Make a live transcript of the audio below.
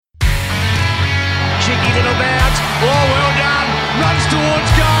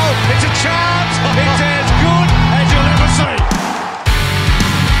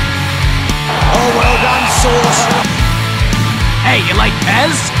Sauce. Hey, you like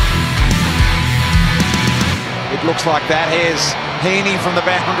Pez? It looks like that. Here's Heaney from the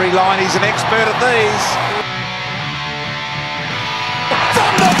boundary line. He's an expert at these.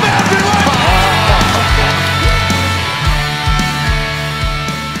 From the boundary line!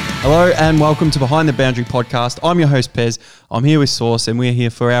 Hello and welcome to Behind the Boundary podcast. I'm your host Pez. I'm here with Sauce and we're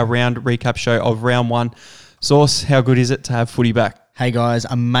here for our round recap show of round one. Sauce, how good is it to have footy back? Hey guys,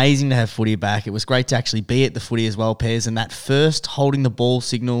 amazing to have footy back. It was great to actually be at the footy as well, Pez, and that first holding the ball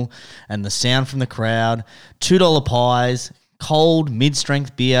signal and the sound from the crowd, $2 pies, cold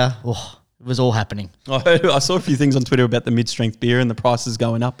mid-strength beer. Oh, it was all happening. I saw a few things on Twitter about the mid-strength beer and the prices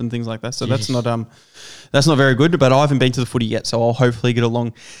going up and things like that. So that's not very good, but I haven't been to the footy yet, so I'll hopefully get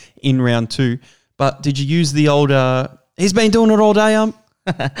along in round two. But did you use the old, he's been doing it all day,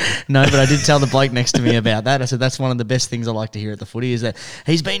 No, but I did tell the bloke next to me about that. I said, that's one of the best things I like to hear at the footy is that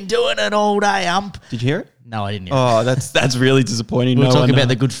he's been doing it all day, Did you hear it? No, I didn't hear it. Oh, that's really disappointing. We were talking about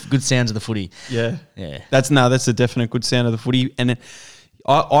the good sounds of the footy. Yeah. Yeah. That's a definite good sound of the footy. And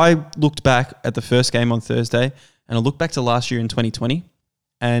I looked back at the first game on Thursday and I looked back to last year in 2020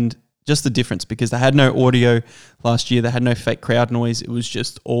 and just the difference because they had no audio last year. They had no fake crowd noise. It was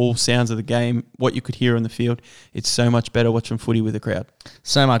just all sounds of the game, what you could hear on the field. It's so much better watching footy with a crowd.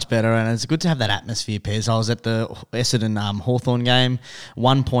 So much better, and it's good to have that atmosphere, Pez. I was at the Essendon Hawthorn game,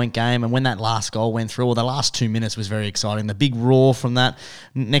 1 point game, and when that last goal went through, the last 2 minutes was very exciting. The big roar from that,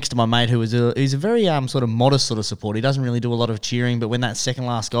 next to my mate who was he's a very sort of modest sort of supporter. He doesn't really do a lot of cheering, but when that second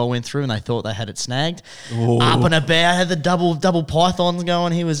last goal went through and they thought they had it snagged, up and about, had the double pythons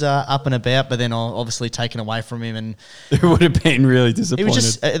going. He was up and about, but then obviously taken away from him, and it would have been really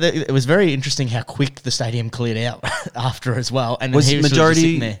disappointed. It was very interesting how quick the stadium cleared out after as well. And was he was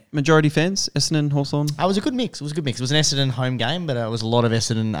majority fans, Essendon, Hawthorn? It was a good mix. It was an Essendon home game, but it was a lot of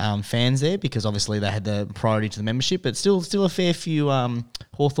Essendon fans there because obviously they had the priority to the membership. But still a fair few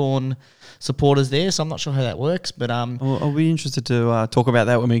Hawthorn supporters there, so I'm not sure how that works. But I'll be interested to talk about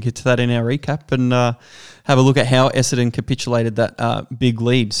that when we get to that in our recap and have a look at how Essendon capitulated that big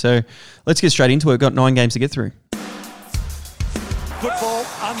lead. So let's get straight into it. We've got 9 games to get through. Football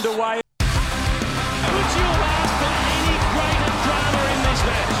underway. Would you ask for any greater drama in this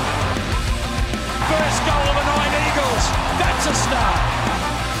match? First goal of the Nine Eagles. That's a start.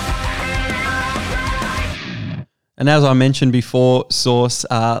 And as I mentioned before, Sauce,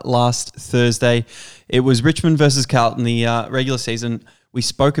 last Thursday, it was Richmond versus Carlton, the regular season. We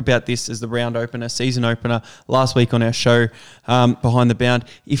spoke about this as the round opener, season opener, last week on our show, Behind the Bound.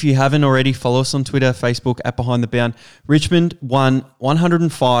 If you haven't already, follow us on Twitter, Facebook, at Behind the Bound. Richmond won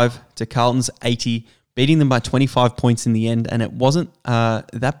 105 to Carlton's 80, beating them by 25 points in the end, and it wasn't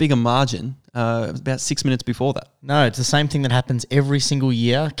that big a margin. It was about 6 minutes before that. No, it's the same thing that happens every single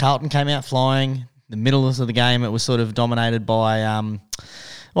year. Carlton came out flying. The middle of the game, it was sort of dominated by...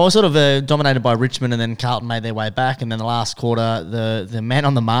 dominated by Richmond, and then Carlton made their way back. And then the last quarter, the man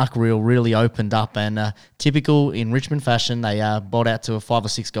on the mark reel really opened up. And typical in Richmond fashion, they bowled out to a 5 or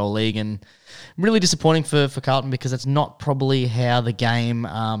 6 goal league. And really disappointing for Carlton because it's not probably how the game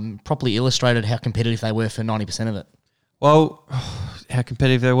properly illustrated how competitive they were for 90% of it. Well, how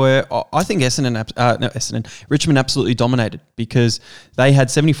competitive they were. I think Richmond absolutely dominated because they had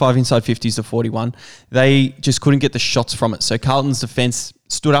 75 inside 50s to 41. They just couldn't get the shots from it. So Carlton's defence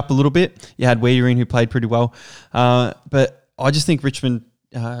stood up a little bit. You had Weitering who played pretty well. But I just think Richmond,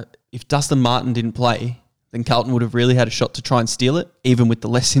 if Dustin Martin didn't play, then Carlton would have really had a shot to try and steal it, even with the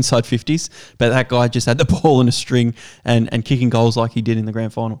less inside 50s. But that guy just had the ball in a string and kicking goals like he did in the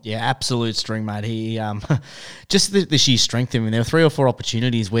grand final. Yeah, absolute string, mate. He just the sheer strength of him. There were 3 or 4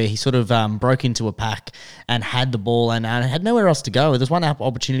 opportunities where he sort of broke into a pack and had the ball and had nowhere else to go. There's one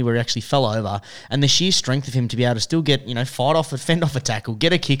opportunity where he actually fell over, and the sheer strength of him to be able to still get, fend off a tackle,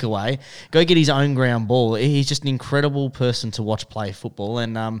 get a kick away, go get his own ground ball. He's just an incredible person to watch play football.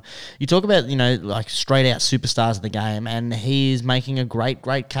 And you talk about, like straight out superstars of the game, and he is making a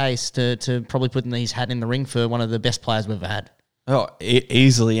great case to probably put his hat in the ring for one of the best players we've ever had. Oh,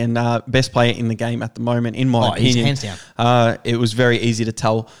 easily, and best player in the game at the moment, in my opinion. Hands down. It was very easy to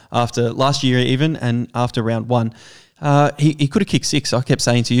tell after last year even, and after round one. He could have kicked 6. I kept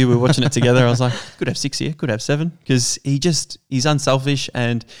saying to you, we were watching it together, I was like, could have 6 here, could have 7, because he's unselfish,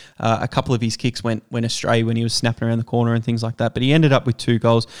 and a couple of his kicks went astray when he was snapping around the corner and things like that. But he ended up with 2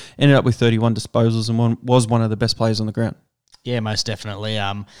 goals, ended up with 31 disposals, and was one of the best players on the ground. Yeah, most definitely.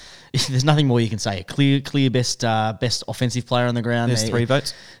 There's nothing more you can say. Clear best offensive player on the ground. There's 3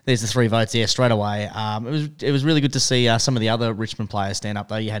 votes. There's the 3 votes. Yeah, straight away. It was really good to see some of the other Richmond players stand up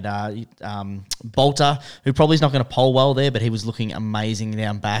though. You had Bolter, who probably is not going to poll well there, but he was looking amazing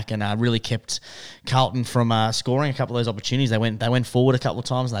down back and really kept Carlton from scoring a couple of those opportunities. They went forward a couple of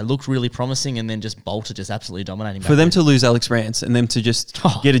times. And they looked really promising, and then just Bolter just absolutely dominating. For them to lose Alex Rance and them to just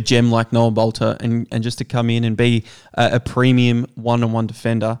get a gem like Noah Bolter and just to come in and be a premium one-on-one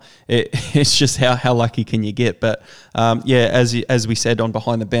defender, it's just how lucky can you get? But as we said on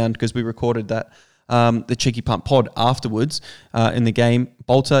Behind the Bound, because we recorded that the Cheeky Punt pod afterwards in the game,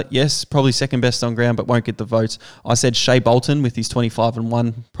 Bolter, yes, probably second best on ground, but won't get the votes. I said Shea Bolton with his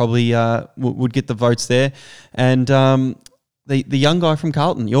 25-1 probably would get the votes there, and the young guy from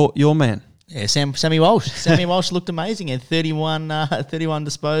Carlton, your man. Yeah, Sammy Walsh. Sammy Walsh looked amazing. He had 31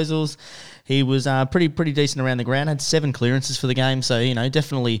 disposals. He was pretty decent around the ground. Had 7 clearances for the game, so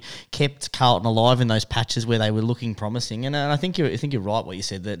definitely kept Carlton alive in those patches where they were looking promising. And I think you're right what you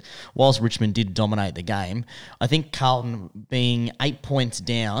said, that whilst Richmond did dominate the game, I think Carlton being 8 points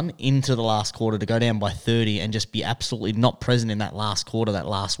down into the last quarter to go down by 30 and just be absolutely not present in that last quarter, that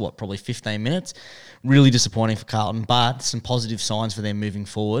last probably 15 minutes, really disappointing for Carlton. But some positive signs for them moving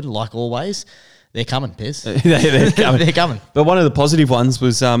forward, like always. They're coming, Piz. They're coming. They're coming. But one of the positive ones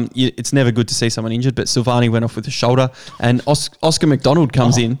was it's never good to see someone injured, but Silvani went off with a shoulder, and Oscar McDonald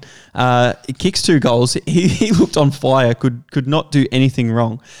comes in. He kicks 2 goals. He looked on fire, could not do anything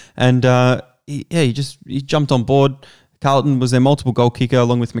wrong. And he jumped on board. Carlton was their multiple goal kicker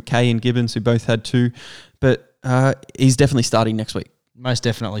along with McKay and Gibbons, who both had 2. But he's definitely starting next week. Most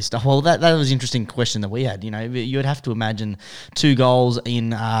definitely stuff. Well, that was an interesting question that we had. You would have to imagine 2 goals in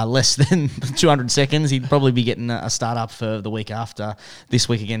less than 200 seconds. He'd probably be getting a start up for the week after this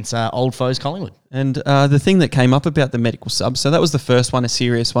week against old foes Collingwood. And the thing that came up about the medical sub, so that was the first one, a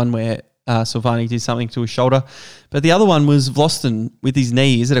serious one where Silvani did something to his shoulder. But the other one was Vlastuin with his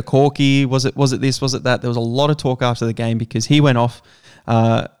knee. Is it a corky? Was it this? Was it that? There was a lot of talk after the game because he went off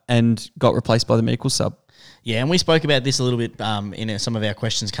and got replaced by the medical sub. Yeah, and we spoke about this a little bit in some of our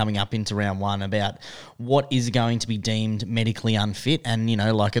questions coming up into round 1 about what is going to be deemed medically unfit. And,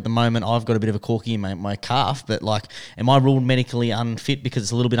 like at the moment, I've got a bit of a corky in my calf, but am I ruled medically unfit because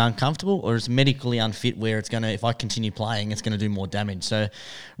it's a little bit uncomfortable, or is it medically unfit where it's going to, if I continue playing, it's going to do more damage? So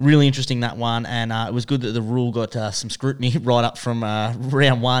really interesting, that one. And it was good that the rule got some scrutiny right up from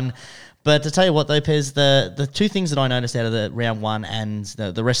round 1. But to tell you what, though, Pez, the 2 things that I noticed out of the round 1 and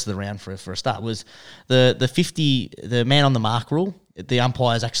the rest of the round for a start was the man on the mark rule. The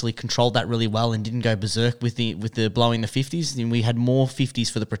umpires actually controlled that really well and didn't go berserk with the blowing the 50s. And we had more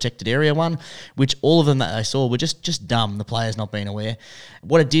 50s for the protected area one, which all of them that I saw were just dumb, the players not being aware.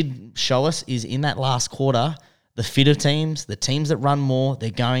 What it did show us is in that last quarter, the fitter teams, the teams that run more, they're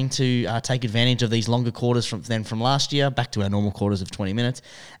going to take advantage of these longer quarters from last year, back to our normal quarters of 20 minutes,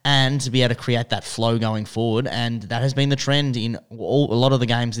 and to be able to create that flow going forward. And that has been the trend in a lot of the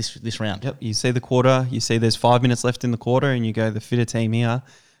games this round. Yep, you see the quarter, you see there's 5 minutes left in the quarter, and you go, the fitter team here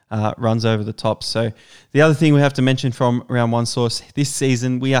runs over the top. So the other thing we have to mention from round 1 source, this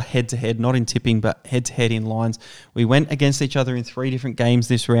season we are head-to-head, not in tipping, but head-to-head in lines. We went against each other in 3 different games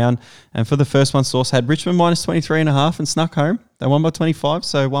this round, and for the first one, source had Richmond minus 23.5 and snuck home. They won by 25,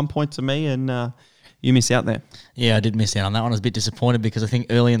 so 1 point to me, and you miss out there. Yeah, I did miss out on that one. I was a bit disappointed because I think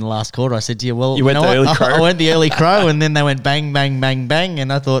early in the last quarter I said to you, well, you went the early crow. I went the early crow, and then they went bang, bang, bang, bang,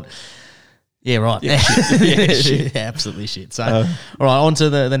 and I thought, yeah, right. Yeah, shit. Yeah, absolutely shit. So, all right, on to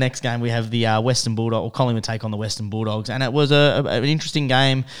the next game. We have the Western Bulldogs, or Collingwood take on the Western Bulldogs. And it was an interesting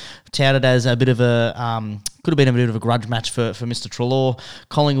game, touted as a bit of a, could have been a bit of a grudge match for Mr. Treloar.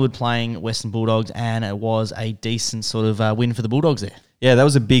 Collingwood playing Western Bulldogs, and it was a decent sort of win for the Bulldogs there. Yeah, that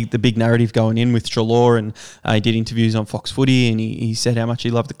was the big narrative going in with Treloar, and he did interviews on Fox Footy, and he said how much he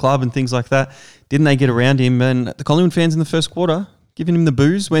loved the club and things like that. Didn't they get around him? And the Collingwood fans in the first quarter giving him the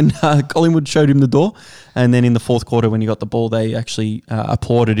booze when Collingwood showed him the door. And then in the fourth quarter when he got the ball, they actually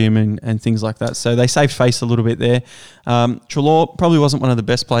applauded him and things like that. So they saved face a little bit there. Treloar probably wasn't one of the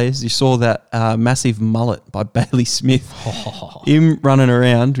best players. You saw that massive mullet by Bailey Smith. Him running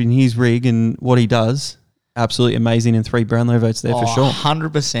around in his rig and what he does. Absolutely amazing, and 3 Brownlow votes there for sure.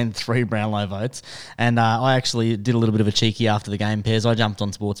 100% 3 Brownlow votes. And I actually did a little bit of a cheeky after the game, Pairs. I jumped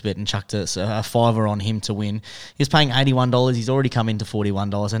on Sportsbet and chucked a $5 on him to win. He was paying $81. He's already come into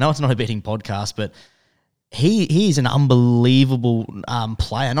 $41. I know it's not a betting podcast, but he's an unbelievable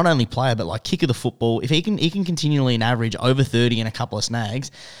player. Not only player, but like kick of the football. If he can continually average over 30 and a couple of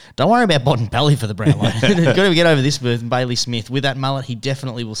snags, don't worry about Bontempelli for the Brownlow. Got to get over this with Bailey Smith. With that mullet, he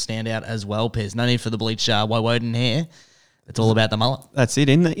definitely will stand out as well, Pez. No need for the bleach Woden hair. It's all about the mullet. That's it.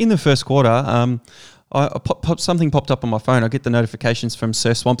 In the first quarter, something popped up on my phone. I get the notifications from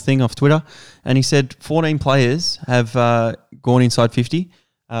Sir Swamp Thing off Twitter, and he said 14 players have gone inside 50.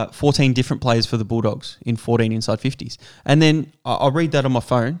 14 different players for the Bulldogs in 14 inside 50s. And then I read that on my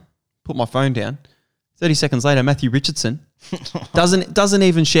phone, put my phone down. 30 seconds later, Matthew Richardson doesn't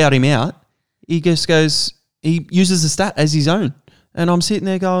even shout him out. He just goes, he uses the stat as his own. And I'm sitting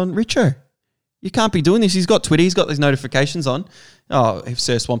there going, Richo, you can't be doing this. He's got Twitter. He's got these notifications on. Oh, if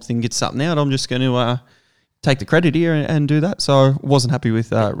Sir Swamp Thing gets something out, I'm just going to take the credit here and do that. So I wasn't happy with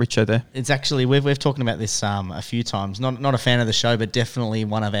Richo there. It's actually, we've talked about this a few times. Not a fan of the show, but definitely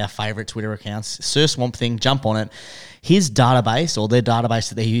one of our favourite Twitter accounts. Sir Swamp Thing, jump on it. His database, or their database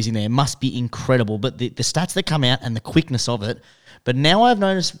that they're using there, must be incredible. But the stats that come out and the quickness of it. But now I've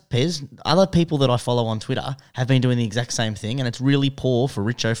noticed, Pez, other people that I follow on Twitter have been doing the exact same thing, and it's really poor for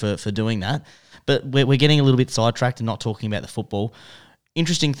Richo for doing that. But we're getting a little bit sidetracked and not talking about the football.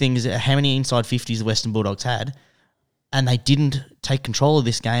 Interesting thing is how many inside 50s the Western Bulldogs had, and they didn't take control of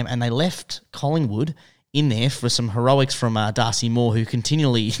this game, and they left Collingwood in there for some heroics from Darcy Moore, who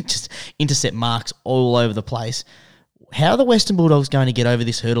continually just intercept marks all over the place. How are the Western Bulldogs going to get over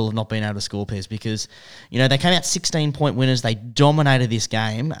this hurdle of not being able to score, Pez? Because, they came out 16-point winners. They dominated this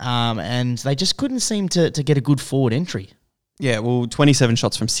game, and they just couldn't seem to get a good forward entry. Yeah, well, 27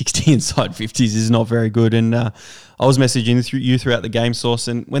 shots from 60 inside 50s is not very good. And I was messaging you throughout the game, Source,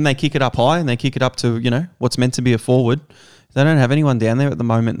 and when they kick it up high and they kick it up to, what's meant to be a forward, they don't have anyone down there at the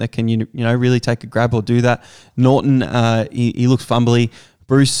moment that can, really take a grab or do that. Norton, he looks fumbly.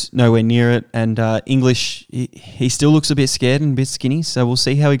 Bruce, nowhere near it. And English, he still looks a bit scared and a bit skinny. So we'll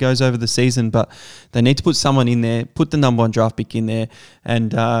see how he goes over the season. But they need to put someone in there, put the number 1 draft pick in there,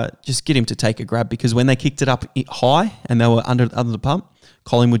 and just get him to take a grab. Because when they kicked it up high and they were under the pump,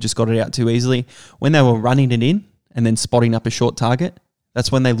 Collingwood just got it out too easily. When they were running it in and then spotting up a short target,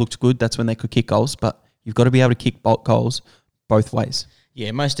 that's when they looked good. That's when they could kick goals. But you've got to be able to kick goals both ways.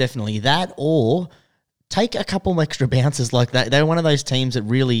 Yeah, most definitely. That or take a couple extra bounces like that. They're one of those teams that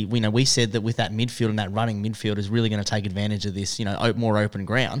really, we said that with that midfield and that running midfield is really going to take advantage of this, more open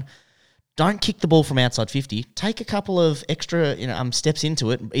ground. Don't kick the ball from outside 50. Take a couple of extra steps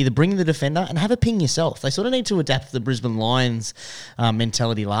into it. Either bring the defender and have a ping yourself. They sort of need to adapt to the Brisbane Lions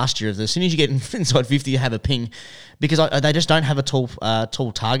mentality last year. As soon as you get inside 50, you have a ping. Because they just don't have a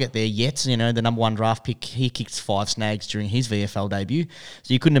tall target there yet. The number 1 draft pick, he kicked 5 snags during his VFL debut.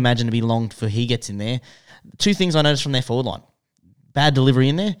 So you couldn't imagine it'd be long before he gets in there. 2 things I noticed from their forward line. Bad delivery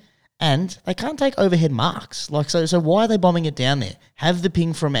in there. And they can't take overhead marks. So why are they bombing it down there? Have the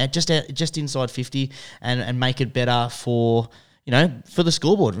ping from just inside 50 and make it better for the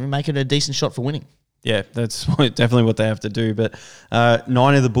scoreboard and make it a decent shot for winning. Yeah, that's definitely what they have to do. But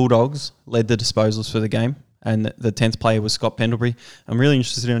 9 of the Bulldogs led the disposals for the game, and the 10th player was Scott Pendlebury. I'm really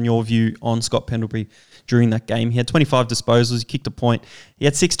interested in your view on Scott Pendlebury during that game. He had 25 disposals. He kicked a point. He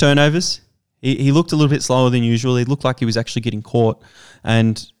had 6 turnovers. He looked a little bit slower than usual. He looked like he was actually getting caught.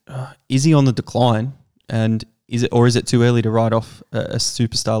 And is he on the decline? And is it too early to write off a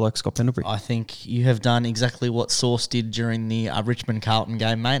superstar like Scott Pendlebury? I think you have done exactly what Sauce did during the Richmond-Carlton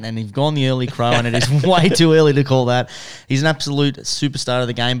game, mate, and you've gone the early crow, and it is way too early to call that. He's an absolute superstar of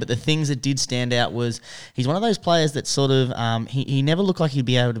the game, but the things that did stand out was he's one of those players that sort of he never looked like he'd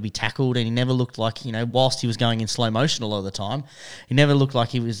be able to be tackled, and he never looked like, whilst he was going in slow motion a lot of the time, he never looked like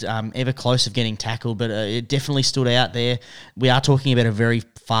he was ever close of getting tackled, but it definitely stood out there. We are talking about a very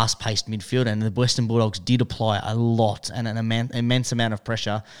fast-paced midfield, and the Western Bulldogs did apply a lot and an immense amount of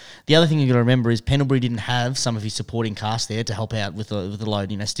pressure. The other thing you got to remember is Pendlebury didn't have some of his supporting cast there to help out with the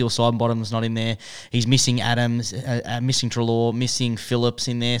load. Steele Sidebottom's not in there. He's missing Adams, missing Treloar, missing Phillips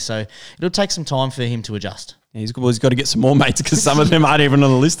in there. So it'll take some time for him to adjust. Yeah, he's got to get some more mates because some of them aren't even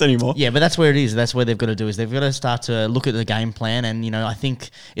on the list anymore. Yeah, but that's where it is. That's where they've got to do is they've got to start to look at the game plan, and I think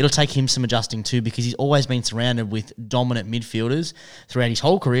it'll take him some adjusting too because he's always been surrounded with dominant midfielders throughout his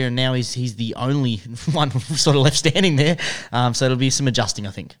whole career, and now he's the only one sort of left standing there. So it'll be some adjusting,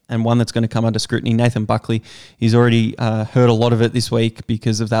 I think. And one that's going to come under scrutiny, Nathan Buckley. He's already heard a lot of it this week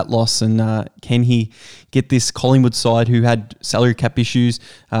because of that loss, and can he get this Collingwood side who had salary cap issues,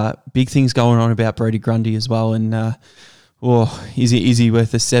 big things going on about Brodie Grundy as well, and is he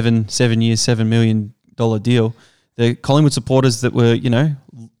worth a 7 years, $7 million deal? The Collingwood supporters that were,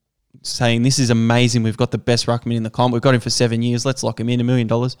 saying this is amazing, we've got the best ruckman in the comp, we've got him for 7 years, let's lock him in $1 million.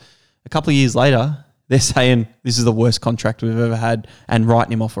 A couple of years later, they're saying this is the worst contract we've ever had and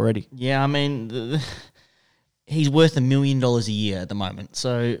writing him off already. Yeah, I mean, he's worth $1 million a year at the moment.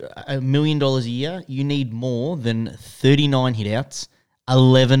 So $1 million a year, you need more than 39 hitouts,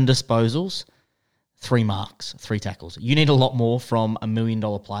 11 disposals, 3 marks, 3 tackles. You need a lot more from $1 million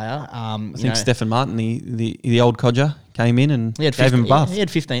player. I think Stephen Martin, the old codger, came in and he had gave him a buff. He had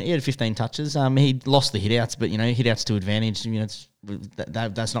 15 touches. He lost the hitouts, but hitouts to advantage.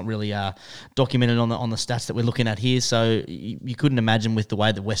 That's not really documented on the stats that we're looking at here. So you couldn't imagine with the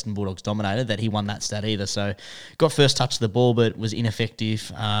way that Western Bulldogs dominated that he won that stat either. So got first touch of the ball, but was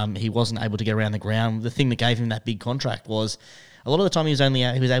ineffective. He wasn't able to get around the ground. The thing that gave him that big contract was, a lot of the time he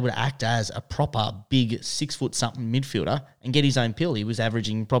was able to act as a proper big 6 foot something midfielder and get his own pill. He was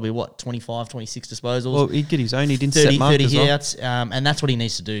averaging probably 25, 26 disposals. Well, he'd get his own. He didn't set mark 30 as well. hitouts, and that's what he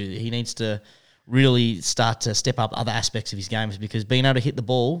needs to do. He needs to really start to step up other aspects of his games, because being able to hit the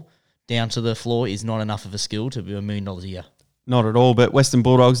ball down to the floor is not enough of a skill to be $1 million a year. Not at all, but Western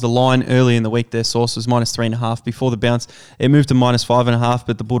Bulldogs, the line early in the week, their source was -3.5 before the bounce. It moved to -5.5,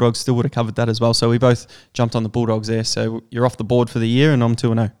 but the Bulldogs still would have covered that as well. So we both jumped on the Bulldogs there. So you're off the board for the year, and I'm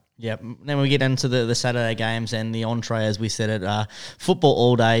 2-0. Yeah, then we get into the Saturday games and the entree, as we said it, football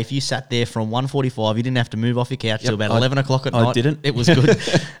all day. If you sat there from 1:45, you didn't have to move off your couch till about 11 o'clock at night. I didn't. It was good.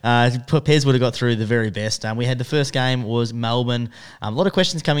 Pez would have got through the very best. We had the first game was Melbourne. A lot of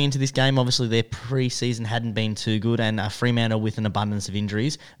questions coming into this game. Obviously, their pre-season hadn't been too good, and Fremantle with an abundance of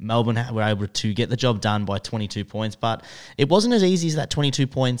injuries. Melbourne were able to get the job done by 22 points, but it wasn't as easy as that 22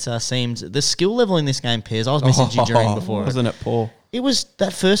 points seemed. The skill level in this game, Pez, I was messaging you during before. Wasn't it, Paul? It was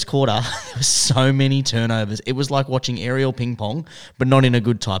that first quarter, there was so many turnovers. It was like watching aerial ping pong, but not in a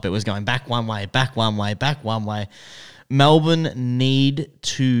good type. It was going back one way, back one way, back one way. Melbourne need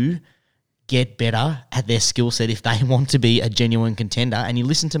to get better at their skill set if they want to be a genuine contender. And you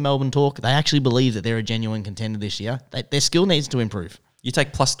listen to Melbourne talk, they actually believe that they're a genuine contender this year. Their skill needs to improve. You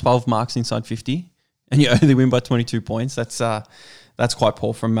take plus 12 marks inside 50 and you only win by 22 points. That's quite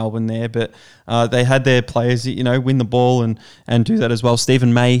poor from Melbourne there, but they had their players, win the ball and do that as well.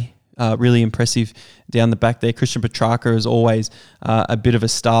 Stephen May, really impressive down the back there. Christian Petrarca is always a bit of a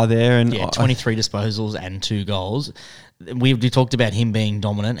star there. And 23 disposals and 2 goals. We talked about him being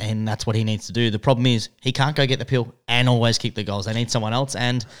dominant, and that's what he needs to do. The problem is he can't go get the pill and always kick the goals. They need someone else,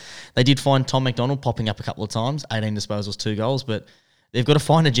 and they did find Tom McDonald popping up a couple of times, 18 disposals, 2 goals, but they've got to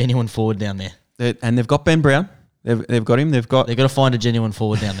find a genuine forward down there. And they've got Ben Brown. They've got him. They've got to find a genuine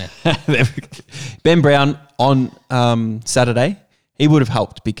forward down there. Ben Brown on Saturday, he would have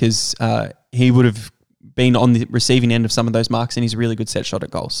helped because he would have been on the receiving end of some of those marks, and he's a really good set shot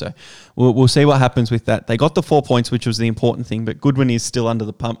at goal. So we'll see what happens with that. They got the 4 points, which was the important thing, but Goodwin is still under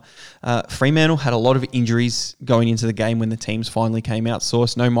the pump. Fremantle had a lot of injuries going into the game when the teams finally came out.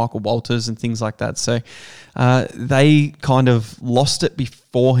 Source, no Michael Walters and things like that. So they kind of lost it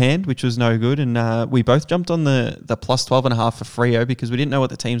beforehand, which was no good. And we both jumped on the plus 12.5 for Freo because we didn't know what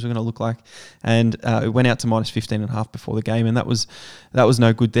the teams were going to look like. And it went out to minus 15.5 before the game, and that was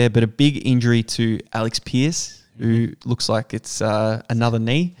no good there. But a big injury to Alex Pearce, who looks like it's another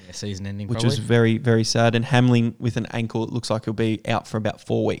knee. Yeah, season ending, which probably. was very, very sad. And Hamling with an ankle, it looks like he'll be out for about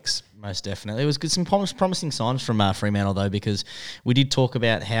 4 weeks. Most definitely. It was good, some promising signs from Fremantle, though, because we did talk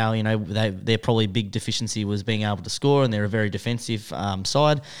about how, their probably big deficiency was being able to score, and they're a very defensive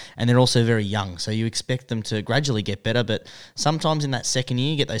side, and they're also very young. So you expect them to gradually get better, but sometimes in that second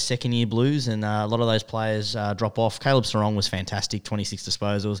year, you get those second-year blues, and a lot of those players drop off. Caleb Sarong was fantastic, 26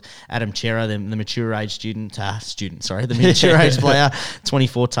 disposals. Adam Chera, the mature-age the mature-age player,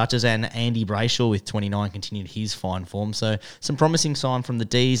 24 touches, and Andy Brayshaw with 29 continued his fine form. So some promising sign from the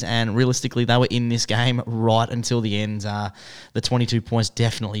Ds, and realistically, they were in this game right until the end. The 22 points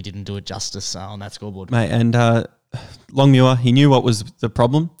definitely didn't do it justice on that scoreboard. Mate, and Longmuir, he knew what was the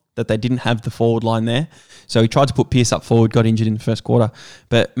problem, that they didn't have the forward line there. So he tried to put Pearce up forward, got injured in the first quarter.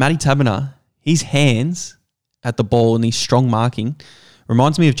 But Matty Taberner, his hands at the ball and his strong marking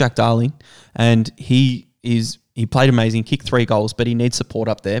reminds me of Jack Darling. And he played amazing, kicked 3 goals, but he needs support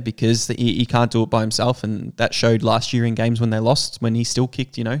up there because he can't do it by himself. And that showed last year in games when they lost, when he still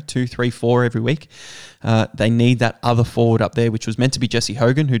kicked, 2, 3, 4 every week. They need that other forward up there, which was meant to be Jesse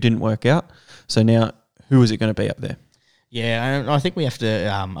Hogan, who didn't work out. So now, who is it going to be up there? Yeah, I think we have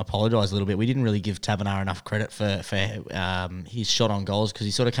to apologise a little bit. We didn't really give Taberner enough credit for his shot on goals, because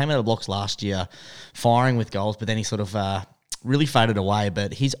he sort of came out of blocks last year firing with goals, but then he sort of really faded away.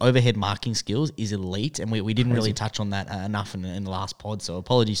 But his overhead marking skills is elite, and we didn't really touch on that enough in the last pod, so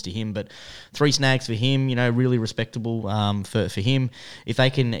apologies to him. But 3 snags for him, really respectable for him. If they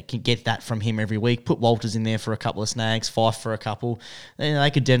can get that from him every week, put Walters in there for a couple of snags, Fife for a couple, then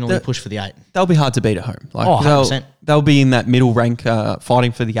they could definitely push for the 8. They'll be hard to beat at home. 100%. They'll be in that middle rank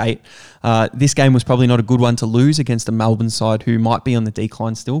fighting for the 8. This game was probably not a good one to lose against a Melbourne side who might be on the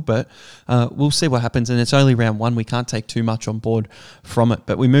decline still, but we'll see what happens. And it's only round 1. We can't take too much on board from it.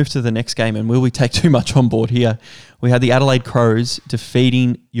 But we move to the next game, and will we take too much on board here? We had the Adelaide Crows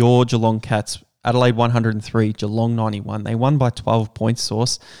defeating your Geelong Cats. Adelaide 103, Geelong 91. They won by 12 points,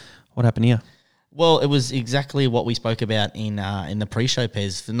 Sauce. What happened here? Well, it was exactly what we spoke about in the pre-show,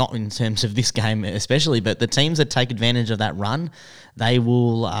 Pez. Not in terms of this game especially, but the teams that take advantage of that run, they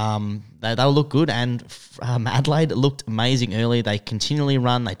will they'll look good. And Adelaide looked amazing early. They continually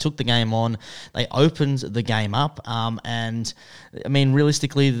run. They took the game on. They opened the game up. And I mean,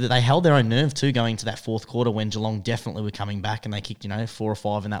 realistically, they held their own nerve too going to that fourth quarter when Geelong definitely were coming back and they kicked 4 or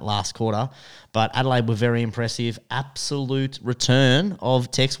 5 in that last quarter. But Adelaide were very impressive. Absolute return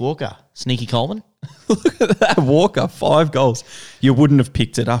of Tex Walker. Sneaky Coleman. Look at that, Walker, 5 goals. You wouldn't have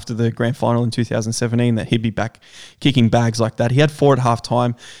picked it after the grand final in 2017 that he'd be back kicking bags like that. He had 4 at half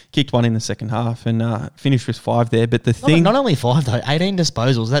time, kicked 1 in the second half, and finished with 5 there. But the thing, not only 5 though, 18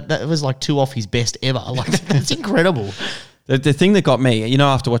 disposals. That was like 2 off his best ever. Like that's incredible. The thing that got me,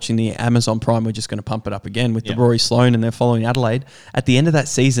 after watching the Amazon Prime, we're just going to pump it up again with the Rory Sloane and they're following Adelaide. At the end of that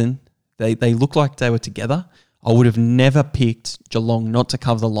season, they looked like they were together. I would have never picked Geelong not to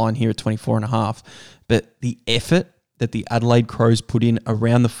cover the line here at 24.5. But the effort that the Adelaide Crows put in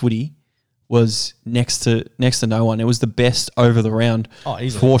around the footy was next to no one. It was the best over the round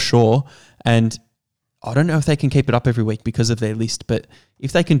for sure. And I don't know if they can keep it up every week because of their list. But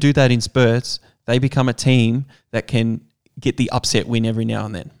if they can do that in spurts, they become a team that can get the upset win every now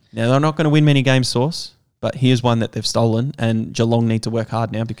and then. Now, they're not going to win many games, Sauce. But here's one that they've stolen, and Geelong need to work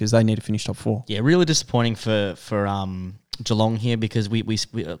hard now because they need to finish top 4. Yeah, really disappointing for Geelong here because we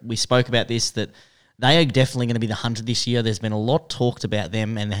spoke about this, that they are definitely going to be the hunter this year. There's been a lot talked about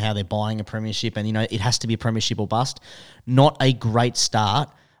them and how they're buying a premiership, and it has to be a premiership or bust. Not a great start,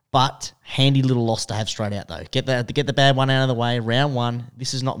 but handy little loss to have straight out though. Get the bad one out of the way. Round 1.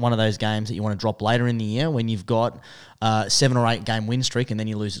 This is not one of those games that you want to drop later in the year when you've got 7 or 8 game win streak and then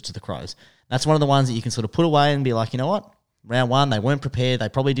you lose it to the Crows. That's one of the ones that you can sort of put away and be like, you know what? Round 1, they weren't prepared. They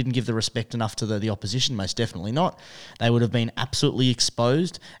probably didn't give the respect enough to the opposition, most definitely not. They would have been absolutely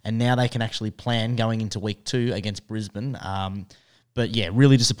exposed, and now they can actually plan going into week 2 against Brisbane. But yeah,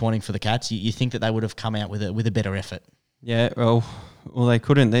 really disappointing for the Cats. You think that they would have come out with a better effort. Yeah, well, they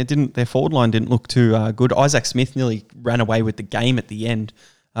couldn't. They didn't. Their forward line didn't look too good. Isaac Smith nearly ran away with the game at the end.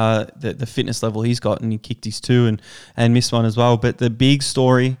 The fitness level he's got, and he kicked his 2 and missed one as well. But the big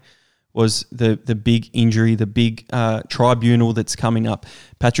story was the big injury, the big tribunal that's coming up.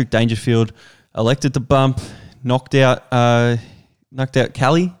 Patrick Dangerfield elected to bump, knocked out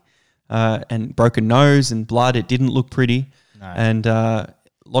Callie, and broken nose and blood. It didn't look pretty, and a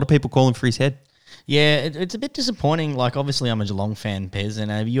lot of people calling for his head. Yeah, it's a bit disappointing. Like, obviously, I'm a Geelong fan, Pez,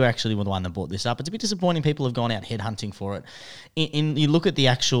 and you actually were the one that brought this up. It's a bit disappointing people have gone out headhunting for it. You look at the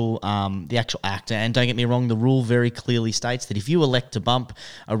actual act, and don't get me wrong, the rule very clearly states that if you elect to bump,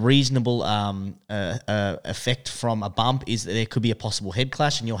 a reasonable effect from a bump is that there could be a possible head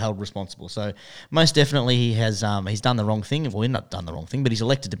clash, and you're held responsible. So most definitely he has he's done the wrong thing. Well, he's not done the wrong thing, but he's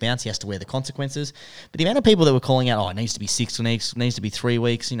elected to bounce. He has to wear the consequences. But the amount of people that were calling out, it needs to be 6 weeks, it needs to be 3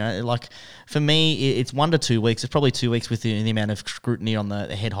 weeks. Like for me, it's 1 to 2 weeks. It's probably 2 weeks with the amount of scrutiny on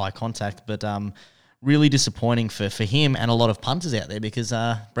the head-high contact. But really disappointing for him and a lot of punters out there because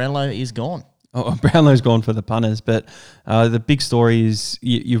Brownlow is gone. Oh, Brownlow's gone for the punters, but the big story is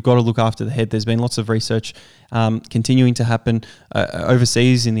you've got to look after the head. There's been lots of research continuing to happen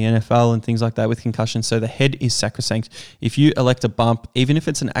overseas in the NFL and things like that with concussions, so the head is sacrosanct. If you elect a bump, even if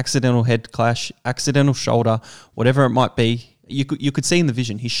it's an accidental head clash, accidental shoulder, whatever it might be, you could see in the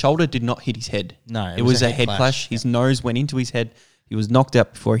vision, his shoulder did not hit his head. No, it was a head clash. His nose went into his head. He was knocked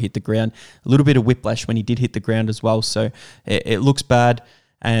out before he hit the ground. A little bit of whiplash when he did hit the ground as well, so it looks bad.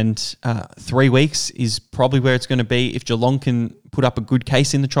 And 3 weeks is probably where it's going to be. If Geelong can put up a good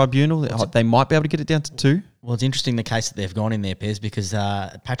case in the tribunal, they might be able to get it down to 2. Well, it's interesting the case that they've gone in there, Pez, because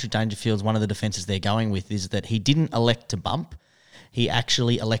Patrick Dangerfield's one of the defences they're going with is that he didn't elect to bump. He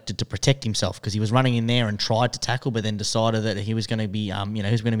actually elected to protect himself because he was running in there and tried to tackle, but then decided that he was going to be, he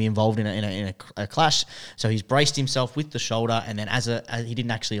was going to be involved in a clash. So he's braced himself with the shoulder, and then as he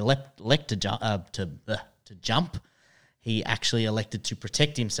didn't actually elect to jump. He actually elected to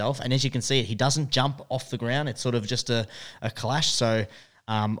protect himself. And as you can see, he doesn't jump off the ground. It's sort of just a clash. So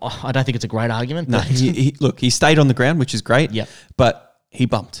I don't think it's a great argument. No, he stayed on the ground, which is great. Yep. But he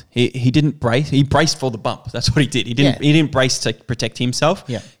bumped. He didn't brace. He braced for the bump. That's what he did. He didn't brace to protect himself.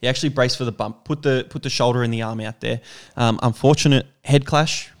 Yeah. He actually braced for the bump. Put the shoulder and the arm out there. Unfortunate head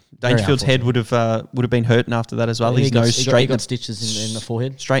clash. Dangerfield's head would have been hurting after that as well. His nose straight. He got stitches in the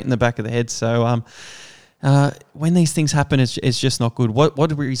forehead. Straight in the back of the head. So when these things happen, it's just not good. What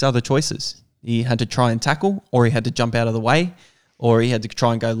were his other choices? He had to try and tackle, or he had to jump out of the way, or he had to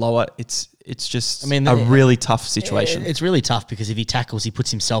try and go lower. It's just a really tough situation. It's really tough because if he tackles, he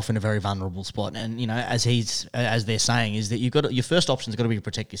puts himself in a very vulnerable spot. And, as they're saying, is that your first option's got to be to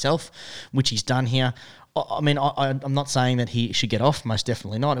protect yourself, which he's done here. I'm not saying that he should get off, most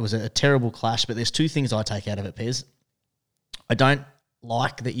definitely not. It was a terrible clash, but there's two things I take out of it, Pez. I don't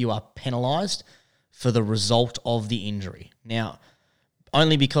like that you are penalised for the result of the injury. Now,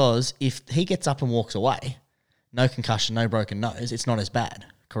 only because if he gets up and walks away, no concussion, no broken nose, it's not as bad,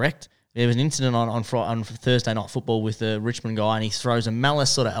 correct? There was an incident on Thursday Night Football with the Richmond guy, and he throws a malice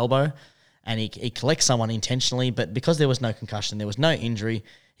sort of elbow, and he collects someone intentionally, but because there was no concussion, there was no injury,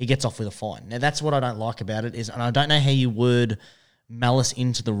 he gets off with a fine. Now, that's what I don't like about it, and I don't know how you word malice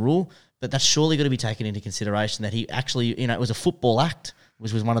into the rule, but that's surely got to be taken into consideration that he actually, it was a football act,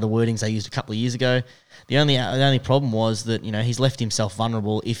 which was one of the wordings they used a couple of years ago. The only problem was that, he's left himself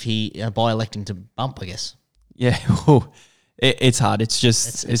vulnerable if he, by electing to bump, I guess. Yeah, it's hard. It's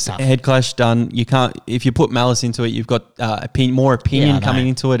just it's tough. a head clash done. You can't, if you put malice into it, you've got more opinion coming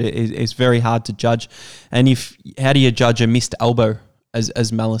into it. It's very hard to judge. And how do you judge a missed elbow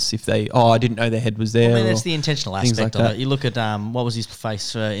as malice if I didn't know their head was there? Well, that's the intentional aspect like of it. You look at what was his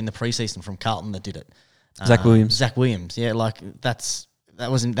face in the preseason from Carlton that did it. Zach Williams. Zach Williams, yeah,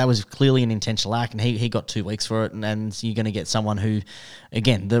 that was clearly an intentional act, and he got 2 weeks for it, and you're going to get someone who,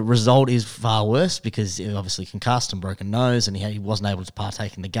 again, the result is far worse because he obviously concussed and broken nose, and he wasn't able to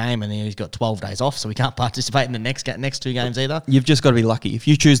partake in the game, and he's got 12 days off, so he can't participate in the next 2 games either. You've just got to be lucky. If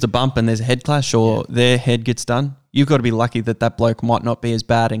you choose to bump and there's a head clash or their head gets done, you've got to be lucky that bloke might not be as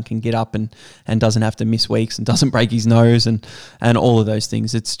bad and can get up and doesn't have to miss weeks and doesn't break his nose and all of those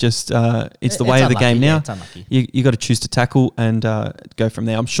things. It's just it's the way of the game now. It's unlucky. You got to choose to tackle and go from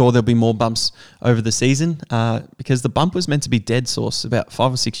there. I'm sure there'll be more bumps over the season because the bump was meant to be dead sauce about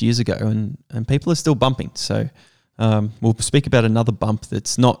 5 or 6 years ago, and people are still bumping. So we'll speak about another bump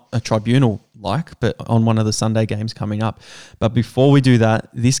that's not a tribunal but on one of the Sunday games coming up. But before we do that,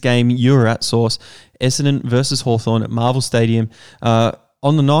 this game you were at, Source, Essendon versus Hawthorn at Marvel Stadium. On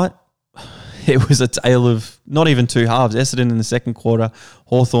the night, it was a tale of not even two halves. Essendon in the second quarter,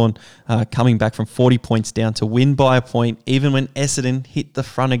 Hawthorn coming back from 40 points down to win by a point. Even when Essendon hit the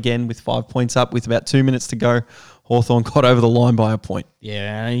front again with 5 points up with about 2 minutes to go, Hawthorn got over the line by a point.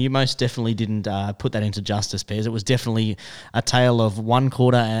 Yeah, you most definitely didn't put that into justice, Pez. It was definitely a tale of 1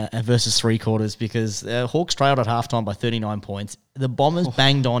 quarter versus 3 quarters because Hawks trailed at halftime by 39 points. The Bombers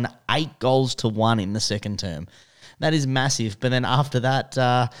banged on 8 goals to 1 in the second term. That is massive. But then after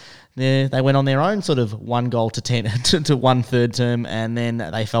that, they went on their own sort of 1 goal to 10 to 1 third term, and then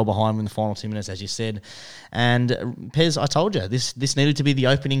they fell behind in the final 2 minutes, as you said. And Pez, I told you this needed to be the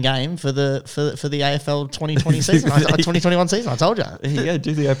opening game for the AFL 2020 season, 2021 season. I told you. Yeah,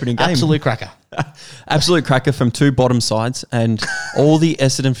 do the opening game. Absolute cracker. Absolute cracker from 2 bottom sides, and all the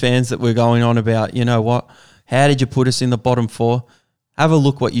Essendon fans that were going on about, you know what? How did you put us in the bottom 4? Have a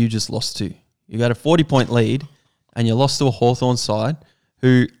look what you just lost to. You got a 40-point lead, and you lost to a Hawthorn side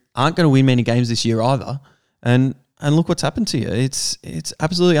who aren't going to win many games this year either. And look what's happened to you. It's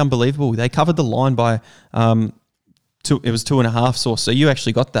absolutely unbelievable. They covered the line by it was 2.5 Source. So you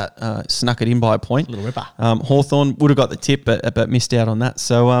actually got that, snuck it in by a point. Little ripper. Hawthorn would have got the tip, but missed out on that.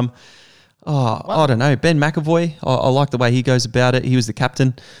 So I don't know. Ben McAvoy, I like the way he goes about it. He was the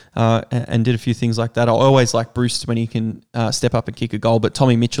captain and did a few things like that. I always like Bruce when he can step up and kick a goal. But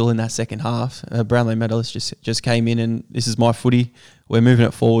Tommy Mitchell in that second half, Brownlow medalist, just came in and this is my footy. We're moving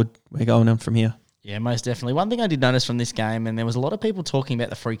it forward. We're going on from here. Yeah, most definitely. One thing I did notice from this game, and there was a lot of people talking about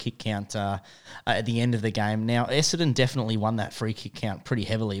the free kick count at the end of the game. Now, Essendon definitely won that free kick count pretty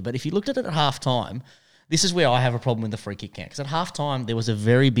heavily. But if you looked at it at halftime, this is where I have a problem with the free kick count. Because at halftime, there was a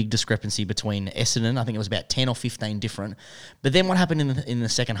very big discrepancy between Essendon. I think it was about 10 or 15 different. But then what happened in the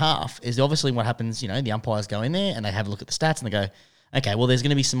second half is obviously what happens, the umpires go in there and they have a look at the stats and they go, okay, well, there's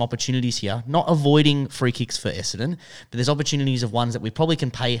going to be some opportunities here. Not avoiding free kicks for Essendon, but there's opportunities of ones that we probably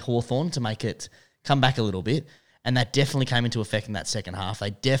can pay Hawthorn to make it come back a little bit. And that definitely came into effect in that second half.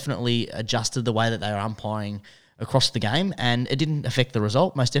 They definitely adjusted the way that they were umpiring across the game, and it didn't affect the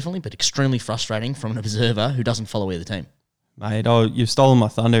result, most definitely, but extremely frustrating from an observer who doesn't follow either team. Mate, you've stolen my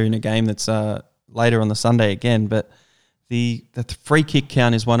thunder in a game that's later on the Sunday again, but the free kick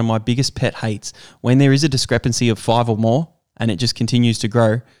count is one of my biggest pet hates. When there is a discrepancy of 5 or more, and it just continues to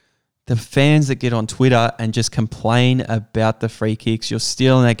grow, the fans that get on Twitter and just complain about the free kicks, you're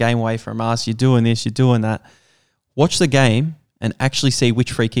stealing that game away from us, you're doing this, you're doing that. Watch the game and actually see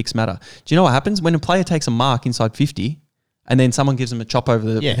which free kicks matter. Do you know what happens? When a player takes a mark inside 50 and then someone gives them a chop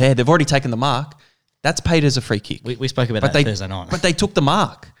over the head, they've already taken the mark, that's paid as a free kick. We spoke about that Thursday night. But they took the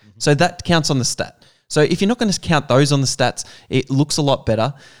mark. So that counts on the stat. So if you're not going to count those on the stats, it looks a lot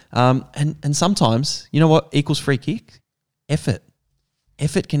better. And sometimes, you know what equals free kick? Effort.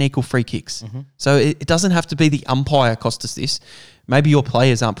 Effort can equal free kicks. So it doesn't have to be the umpire cost us this. Maybe your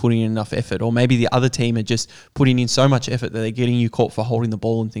players aren't putting in enough effort, or maybe the other team are just putting in so much effort that they're getting you caught for holding the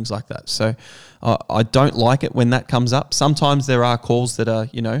ball and things like that. So I don't like it when that comes up. Sometimes there are calls that are,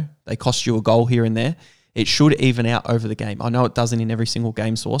 they cost you a goal here and there. It should even out over the game. I know it doesn't in every single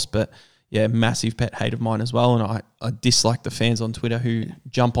game source, but yeah, massive pet hate of mine as well. And I dislike the fans on Twitter who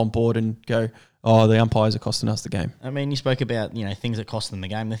jump on board and go, oh, the umpires are costing us the game. I mean, you spoke about, things that cost them the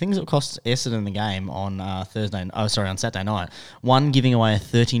game. The things that cost Essendon the game on on Saturday night. One, giving away a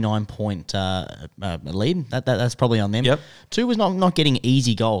 39-point lead. That's probably on them. Yep. Two was not getting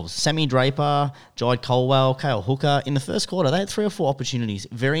easy goals. Sammy Draper, Jide Colwell, Kale Hooker. In the first quarter, they had 3 or 4 opportunities,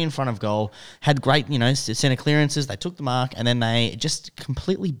 very in front of goal, had great, centre clearances. They took the mark, and then they just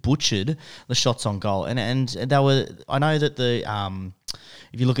completely butchered the shots on goal. And they were, I know that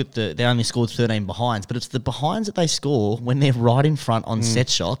if you look at they only scored 13 behinds, but it's the behinds that they score when they're right in front on set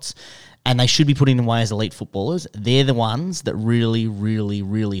shots, and they should be putting them away as elite footballers. They're the ones that really, really,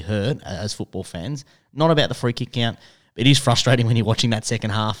 really hurt as football fans. Not about the free kick count. It is frustrating when you're watching that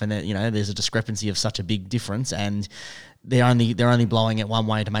second half and there's a discrepancy of such a big difference, and they're only blowing it one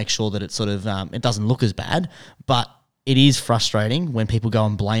way to make sure that it sort of it doesn't look as bad. But it is frustrating when people go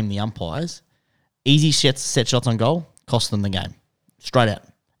and blame the umpires. Easy set shots on goal cost them the game. Straight out.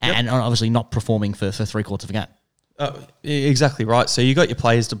 Yep. And obviously not performing for 3/4 of a game. Exactly right. So you got your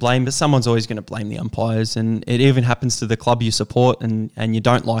players to blame, but someone's always going to blame the umpires, and it even happens to the club you support, and you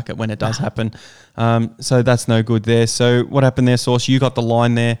don't like it when it does happen. So that's no good there. So what happened there, Sauce? You got the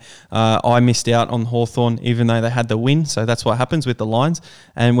line there. I missed out on Hawthorn, even though they had the win. So that's what happens with the lines.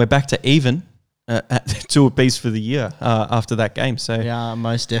 And we're back to even. At 2 apiece for the year after that game. So yeah,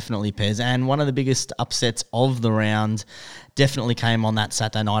 most definitely, Pez. And one of the biggest upsets of the round definitely came on that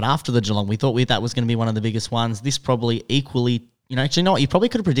Saturday night after the Geelong. We thought that was going to be one of the biggest ones. This probably equally... actually, you know what? You probably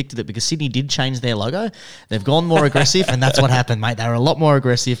could have predicted it because Sydney did change their logo. They've gone more aggressive, and that's what happened, mate. They were a lot more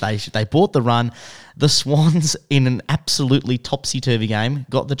aggressive. They bought the run. The Swans, in an absolutely topsy-turvy game,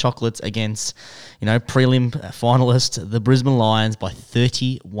 got the chocolates against, prelim finalist, the Brisbane Lions, by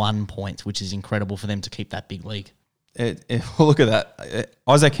 31 points, which is incredible for them to keep that big league. Look at that.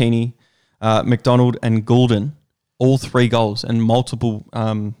 Isaac Heaney, McDonald and Goulden, all 3 goals and multiple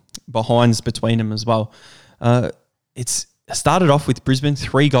behinds between them as well. It's started off with Brisbane,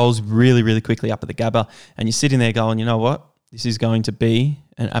 3 goals really, really quickly up at the Gabba, and you're sitting there going, you know what? This is going to be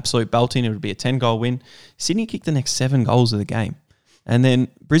an absolute belting. It would be a 10-goal win. Sydney kicked the next 7 goals of the game. And then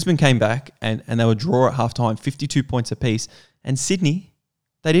Brisbane came back and they were draw at halftime, 52 points apiece. And Sydney,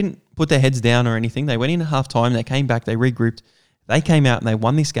 they didn't put their heads down or anything. They went in at halftime, they came back, they regrouped. They came out and they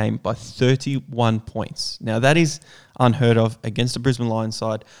won this game by 31 points. Now, that is unheard of against the Brisbane Lions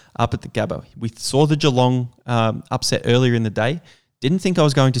side up at the Gabba. We saw the Geelong upset earlier in the day. Didn't think I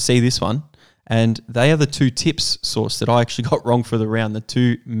was going to see this one. And they are the 2 tips, Source, that I actually got wrong for the round. The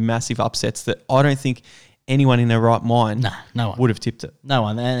 2 massive upsets that I don't think anyone in their right mind no one would have tipped it. No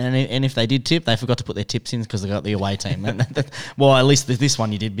one. And if they did tip, they forgot to put their tips in because they got the away team. Well, at least this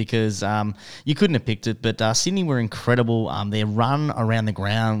one you did because you couldn't have picked it. But Sydney were incredible. Their run around the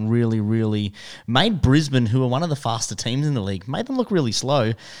ground really, really made Brisbane, who are one of the faster teams in the league, made them look really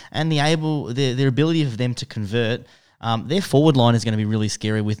slow. And their ability of them to convert... their forward line is going to be really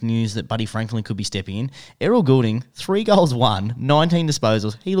scary with news that Buddy Franklin could be stepping in. Errol Goulding, 3 goals won, 19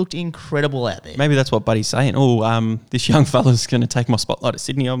 disposals. He looked incredible out there. Maybe that's what Buddy's saying. This young fella's going to take my spotlight at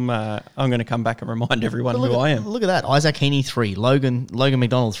Sydney. I'm going to come back and remind everyone who I am. Look at that. Isaac Heaney, 3. Logan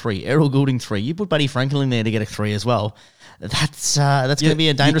McDonald, 3. Errol Goulding, 3. You put Buddy Franklin in there to get a 3 as well. That's going to be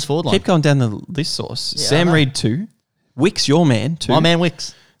a dangerous forward line. Keep going down the list, Source. Yeah, Sam Reid, 2. Wicks, your man, 2. My man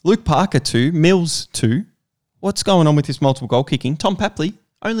Wicks. Luke Parker, 2. Mills, 2. What's going on with this multiple goal kicking? Tom Papley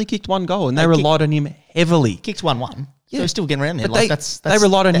only kicked 1 goal, and they relied on him heavily. Kicked 1-1. Yeah. So he's still getting around there. But they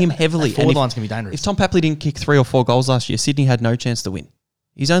relied on him heavily. That forward line's going to be dangerous. If Tom Papley didn't kick 3 or 4 goals last year, Sydney had no chance to win.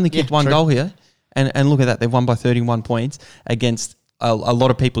 He's only kicked 1 goal here, and look at that. They've won by 31 points against a lot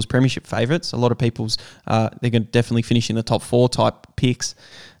of people's premiership favourites. A lot of people's, they're going to definitely finish in the top 4 type picks.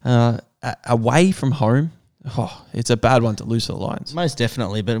 Away from home, it's a bad one to lose to the Lions. Most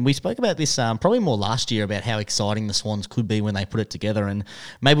definitely, but we spoke about this probably more last year about how exciting the Swans could be when they put it together, and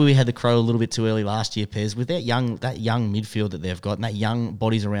maybe we had the crow a little bit too early last year, Pez, with that young midfield that they've got and that young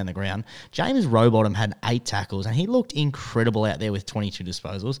bodies around the ground. James Rowbottom had 8 tackles, and he looked incredible out there with 22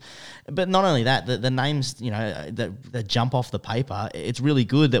 disposals. But not only that, the names that jump off the paper, it's really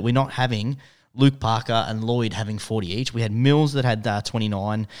good that we're not having Luke Parker and Lloyd having 40 each. We had Mills that had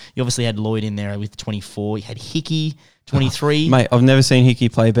 29. You obviously had Lloyd in there with 24. You had Hickey, 23. Mate, I've never seen Hickey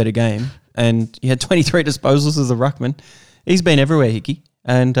play a better game. And he had 23 disposals as a ruckman. He's been everywhere, Hickey.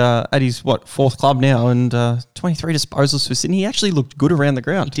 And at his, fourth club now, and 23 disposals for Sydney. He actually looked good around the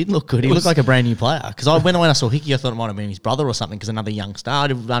ground. He did look good. He looked like a brand new player. Because when I saw Hickey, I thought it might have been his brother or something, because another young star.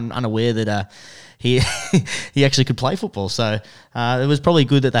 I'm unaware that he he actually could play football. So it was probably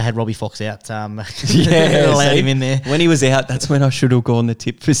good that they had Robbie Fox out. Allowed him in there. When he was out, that's when I should have gone the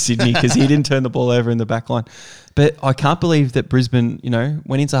tip for Sydney, because he didn't turn the ball over in the back line. But I can't believe that Brisbane,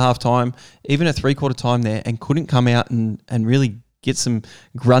 went into half time, even at 3/4 time there, and couldn't come out and really get some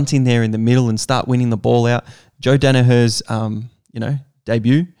grunt in there in the middle and start winning the ball out. Joe Danaher's,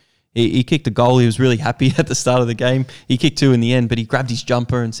 debut, he kicked a goal. He was really happy at the start of the game. He kicked 2 in the end, but he grabbed his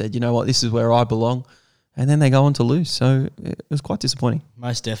jumper and said, you know what, this is where I belong. And then they go on to lose. So it was quite disappointing.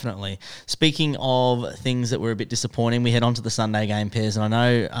 Most definitely. Speaking of things that were a bit disappointing, we head on to the Sunday game, Pairs, and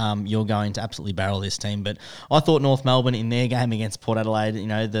I know you're going to absolutely barrel this team, but I thought North Melbourne in their game against Port Adelaide,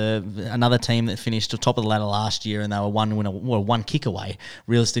 another team that finished top of the ladder last year, and they were one kick away,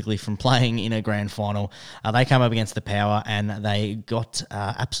 realistically, from playing in a grand final. They came up against the Power, and they got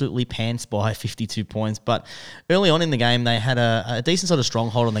absolutely pants by 52 points. But early on in the game, they had a decent sort of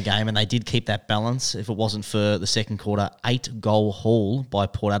stronghold on the game, and they did keep that balance. If it wasn't for the second quarter 8-goal haul by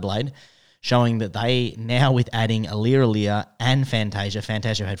Port Adelaide, showing that they now, with adding Aliir and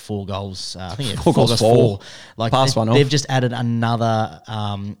Fantasia had 4 goals. I think he had 4 goals. 4. Like they've just added another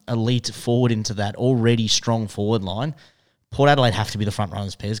elite forward into that already strong forward line. Port Adelaide have to be the front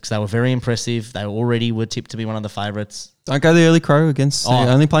runners, Pairs, because they were very impressive. They already were tipped to be one of the favourites. Don't go the early crow against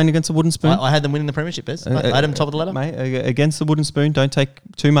only playing against a wooden spoon. I had them winning the premiership, Pairs. I had them top of the ladder. Mate, against the wooden spoon, don't take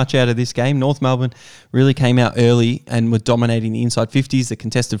too much out of this game. North Melbourne really came out early and were dominating the inside 50s, the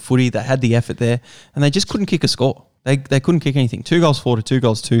contested footy. They had the effort there, and they just couldn't kick a score. They couldn't kick anything. 2 goals 4 to 2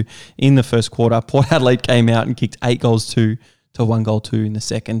 goals 2 in the first quarter. Port Adelaide came out and kicked 8 goals 2 to 1 goal 2 in the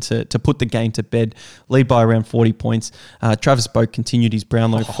second to put the game to bed, lead by around 40 points. Travis Boak continued his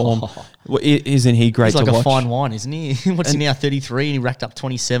Brownlow form. Isn't he great to watch? He's like a fine wine, isn't he? What's he now, 33, and he racked up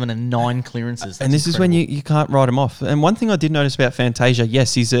 27 and 9 clearances. And this incredible. Is when you can't write him off. And one thing I did notice about Fantasia,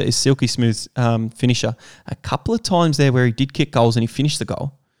 yes, he's a silky smooth finisher. A couple of times there where he did kick goals and he finished the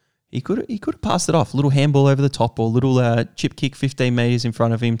goal, he could have passed it off. A little handball over the top, or a little chip kick 15 metres in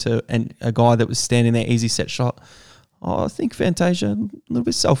front of him to a guy that was standing there, easy set shot. I think Fantasia a little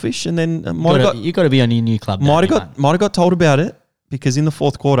bit selfish, and then you got to be on your new club. Might have got told about it, because in the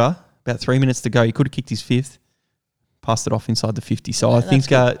fourth quarter, about 3 minutes to go, he could have kicked his 5th, passed it off inside the 50. So I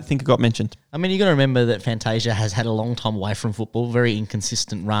think it got mentioned. I mean, you got to remember that Fantasia has had a long time away from football, very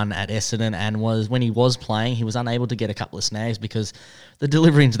inconsistent run at Essendon, and when he was playing, he was unable to get a couple of snags because the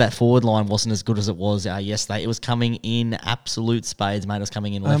delivery into that forward line wasn't as good as it was yesterday. It was coming in absolute spades, mate. It was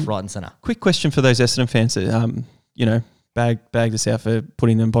coming in left, right, and centre. Quick question for those Essendon fans that bagged us out for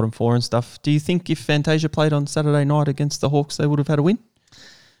putting them bottom 4 and stuff. Do you think if Fantasia played on Saturday night against the Hawks, they would have had a win?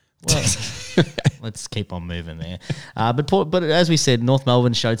 Well, let's keep on moving there. But as we said, North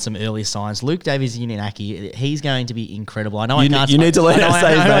Melbourne showed some early signs. Luke Davies-Uniacke, he's going to be incredible. I know I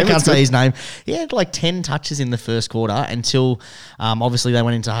can't say his name. He had like 10 touches in the first quarter until obviously they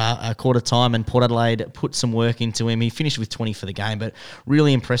went into a quarter time and Port Adelaide put some work into him. He finished with 20 for the game, but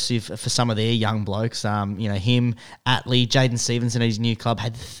really impressive for some of their young blokes. Him, Atley, Jaden Stevenson at his new club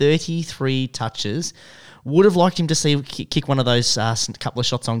had 33 touches. Would have liked him to see kick one of those couple of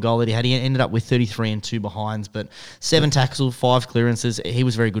shots on goal that he had. He ended up with 33 and 2 behinds, but 7 tackles, 5 clearances. He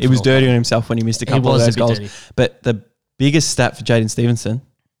was very good. He was dirty on himself when he missed a couple of those goals. Dirty. But the biggest stat for Jaden Stevenson,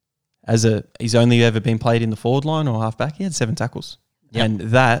 he's only ever been played in the forward line or halfback, he had 7 tackles. Yep. And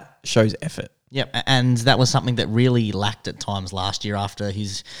that shows effort. Yep, and that was something that really lacked at times last year after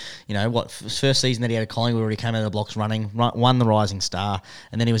his, first season that he had at Collingwood, where he came out of the blocks running, won the Rising Star,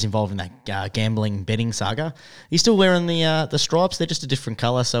 and then he was involved in that gambling betting saga. He's still wearing the stripes; they're just a different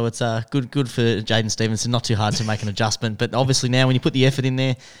colour, so it's good for Jaden Stevenson. Not too hard to make an adjustment, but obviously now when you put the effort in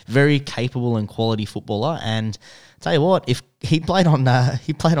there, very capable and quality footballer. And tell you what, if he played on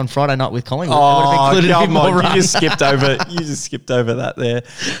Friday night with Collingwood, it would have included him more. You just skipped over that there.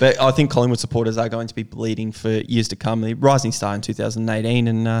 But I think Collingwood supporters are going to be bleeding for years to come. The Rising Star in 2018,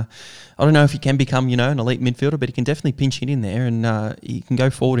 and I don't know if he can become an elite midfielder, but he can definitely pinch hit in there, and he can go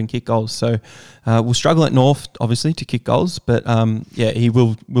forward and kick goals. So we'll struggle at North, obviously, to kick goals, but he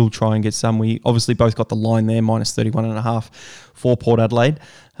will try and get some. We obviously both got the line there, minus 31.5 for Port Adelaide.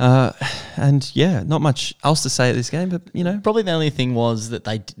 Not much else to say at this game, but probably the only thing was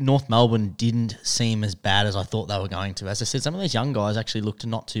that North Melbourne didn't seem as bad as I thought they were going to. As I said, some of these young guys actually looked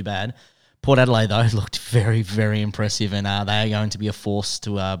not too bad, Port Adelaide, though, looked very, very impressive, and they are going to be a force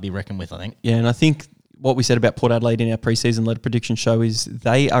to be reckoned with, I think. Yeah, and I think what we said about Port Adelaide in our preseason lead prediction show is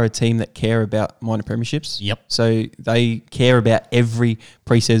they are a team that care about minor premierships. Yep. So they care about every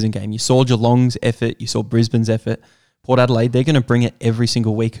preseason game. You saw Geelong's effort, you saw Brisbane's effort. Port Adelaide, they're going to bring it every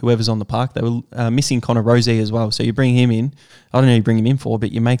single week, whoever's on the park. They were missing Connor Rozee as well. So you bring him in. I don't know who you bring him in for,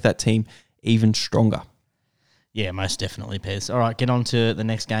 but you make that team even stronger. Yeah, most definitely, Pez. All right, get on to the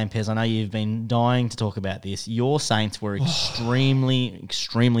next game, Pez. I know you've been dying to talk about this. Your Saints were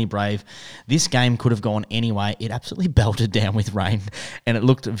extremely brave. This game could have gone anyway. It absolutely belted down with rain, and it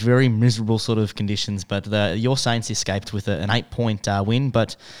looked very miserable sort of conditions. But your Saints escaped with an 8-point win.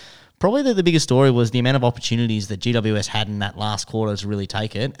 But probably the biggest story was the amount of opportunities that GWS had in that last quarter to really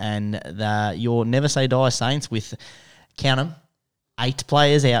take it. And your never say die Saints with, count them, 8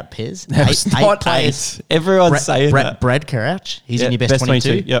 players out, Pez. Eight players. Everyone's saying that. Brad Crouch, he's in your best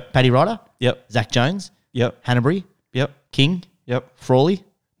 22. Yep. Paddy Ryder. Yep. Zach Jones. Yep. Hanbury. Yep. King. Yep. Frawley.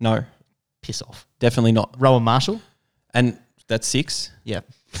 No. Piss off. Definitely not. Rowan Marshall. And that's 6. Yeah.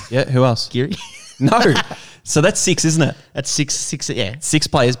 Yeah. Who else? Geary. No. So that's 6, isn't it? That's 6, yeah. 6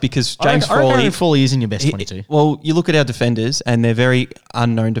 players because James I reckon Frawley. Frawley is in your best 22. Well, you look at our defenders and they're very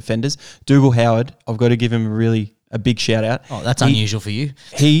unknown defenders. Dougal Howard, I've got to give him a big shout out. Oh, that's unusual for you.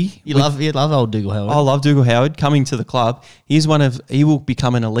 You love old Dougal Howard. I love Dougal Howard coming to the club. He will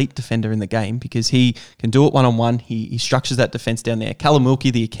become an elite defender in the game because he can do it one-on-one. He structures that defence down there. Callum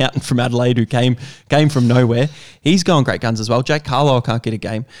Wilkie, the accountant from Adelaide who came from nowhere, he's going great guns as well. Jake Carlisle can't get a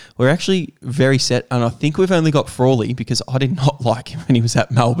game. We're actually very set, and I think we've only got Frawley because I did not like him when he was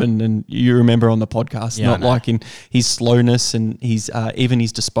at Melbourne, and you remember on the podcast, not liking his slowness and even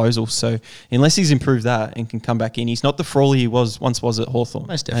his disposal. So unless he's improved that and can come back in, he's not the Frawley he once was at Hawthorn.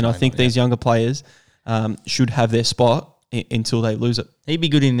 Most and I think these younger players should have their spot until they lose it. He'd be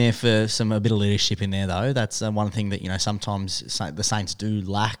good in there for a bit of leadership in there, though. That's one thing that sometimes the Saints do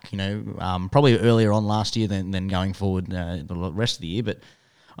lack. Probably earlier on last year than going forward the rest of the year, but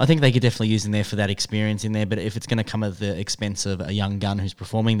I think they could definitely use in there for that experience in there. But if it's going to come at the expense of a young gun who's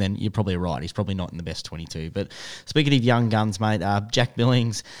performing, then you're probably right. He's probably not in the best 22. But speaking of young guns, mate, Jack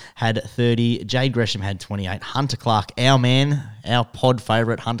Billings had 30. Jade Gresham had 28. Hunter Clark, our man, our pod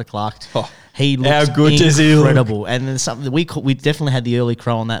favourite, Hunter Clark. He looks incredible. And there's something we definitely had the early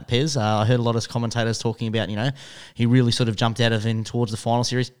crow on that, Pez. I heard a lot of commentators talking about, he really sort of jumped out of in towards the final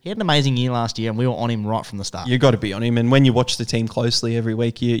series. He had an amazing year last year, and we were on him right from the start. You've got to be on him. And when you watch the team closely every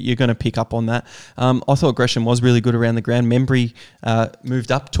week, you're going to pick up on that. I thought Gresham was really good around the ground. Membry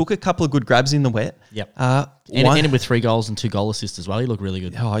moved up, took a couple of good grabs in the wet. Yep. Ended with 3 goals and 2 goal assists as well. He looked really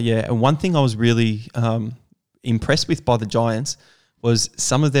good. Oh, yeah. And one thing I was really impressed with by the Giants was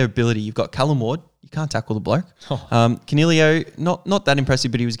some of their ability. You've got Callum Ward. You can't tackle the bloke. Canelio, not that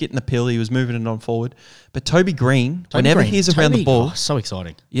impressive, but he was getting the pill. He was moving it on forward. But Toby Green, whenever he's around the ball, so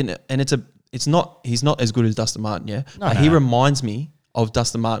exciting. And he's not as good as Dustin Martin, yeah. No. He reminds me of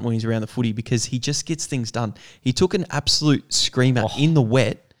Dustin Martin when he's around the footy because he just gets things done. He took an absolute screamer in the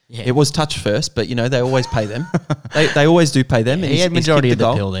wet. Yeah. It was touch first, but they always pay them. they always do pay them. He had majority of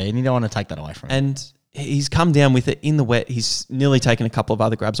the pill there, and you don't want to take that away from him. And he's come down with it in the wet. He's nearly taken a couple of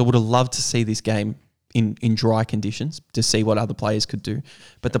other grabs. I would have loved to see this game in dry conditions to see what other players could do.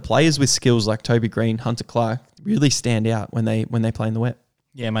 But the players with skills like Toby Green, Hunter Clark really stand out when they play in the wet.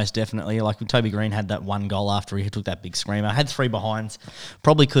 Yeah, most definitely. Like Toby Green had that 1 goal after he took that big screamer. Had 3 behinds.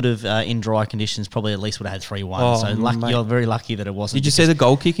 Probably could have, in dry conditions, probably at least would have had 3-1. You're very lucky that it wasn't. Did you see the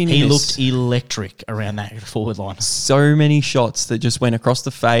goal kicking? He looked electric around that forward line. So many shots that just went across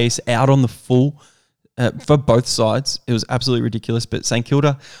the face, out on the full. For both sides, it was absolutely ridiculous. But St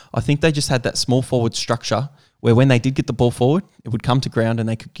Kilda, I think they just had that small forward structure where when they did get the ball forward, it would come to ground and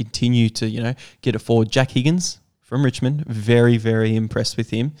they could continue to, get it forward. Jack Higgins from Richmond, very, very impressed with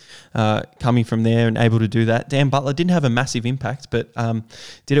him coming from there and able to do that. Dan Butler didn't have a massive impact, but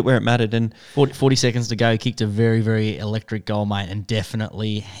did it where it mattered. And 40 seconds to go, kicked a very, very electric goal, mate, and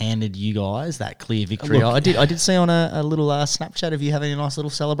definitely handed you guys that clear victory. Look, I did see on a little Snapchat of you having a nice little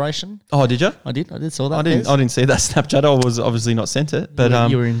celebration. Oh, did you? I saw that. I didn't see that Snapchat. I was obviously not sent it,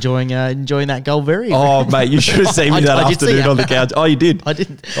 but you were enjoying that goal very. Oh, mate, you should have seen me that afternoon on the couch. Oh, you did. I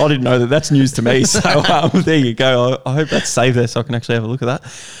didn't. I didn't know that. That's news to me. So there you go. I hope that's saved there so I can actually have a look at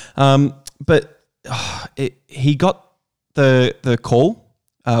that. But he got the call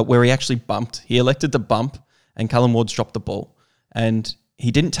where he actually bumped. He elected to bump, and Callum Ward's dropped the ball. And he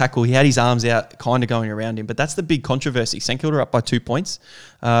didn't tackle. He had his arms out, kind of going around him. But that's the big controversy. St Kilda up by 2 points,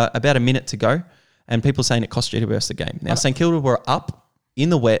 about a minute to go, and people saying it cost GWS the game. Now, St Kilda were up in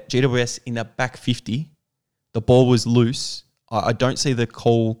the wet, GWS in the back 50. The ball was loose. I don't see the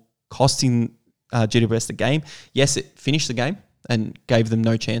call costing GWS the game. Yes, it finished the game and gave them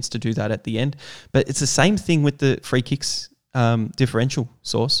no chance to do that at the end. But it's the same thing with the free kicks differential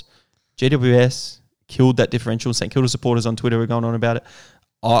source. GWS killed that differential. St Kilda supporters on Twitter were going on about it.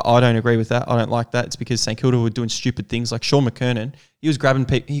 I don't agree with that. I don't like that. It's because St Kilda were doing stupid things like Sean McKernan. He was grabbing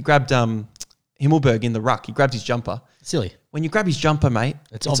people. He grabbed Himmelberg in the ruck. He grabbed his jumper. Silly. When you grab his jumper, mate,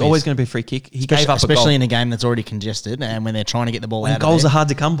 it's obvious. always going to be a free kick. He gave up a goal. Especially in a game that's already congested and when they're trying to get the ball when out goals of there. are hard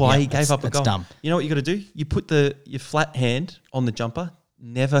to come by, Yeah, he gave up a goal. That's dumb. You know what you got to do? You put your flat hand on the jumper.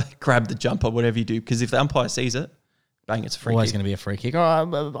 Never grab the jumper, whatever you do, because if the umpire sees it, bang, it's a free Always kick. going to be a free kick. All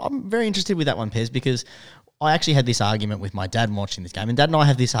right, I'm very interested with that one, Pez, because I actually had this argument with my dad watching this game, and Dad and I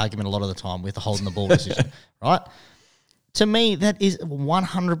have this argument a lot of the time with the holding the ball decision, right? To me, that is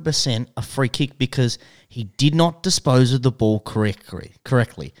 100% a free kick because he did not dispose of the ball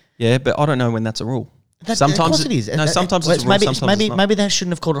correctly. Yeah, but I don't know when that's a rule. Sometimes of course it is. No, sometimes it's a rule, sometimes it's not. Maybe they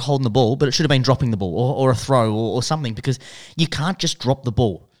shouldn't have called it holding the ball, but it should have been dropping the ball or a throw or something because you can't just drop the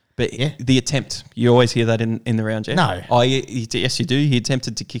ball. But the attempt, you always hear that in the round, yeah? No. Oh, yeah, yes, you do. He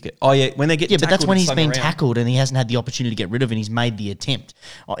attempted to kick it. Oh, yeah, when they get tackled. But that's when he's slung been around. tackled and he hasn't had the opportunity to get rid of it and he's made the attempt.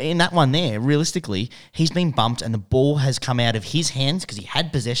 In that one there, realistically, he's been bumped and the ball has come out of his hands because he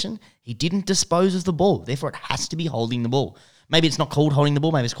had possession. He didn't dispose of the ball. Therefore, it has to be holding the ball. Maybe it's not called holding the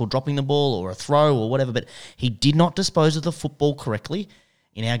ball. Maybe it's called dropping the ball or a throw or whatever. But he did not dispose of the football correctly.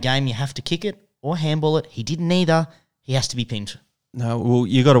 In our game, you have to kick it or handball it. He didn't either. He has to be pinned. No, well,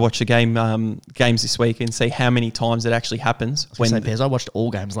 you got to watch the games this week and see how many times it actually happens. I watched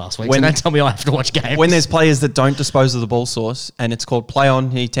all games last week, so don't tell me I have to watch games. When there's players that don't dispose of the ball source and it's called play on,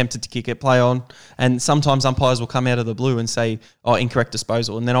 he attempted to kick it, play on, and sometimes umpires will come out of the blue and say, oh, incorrect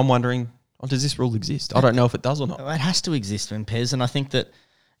disposal. And then I'm wondering, does this rule exist? I don't know if it does or not. It has to exist in Pez, and I think that,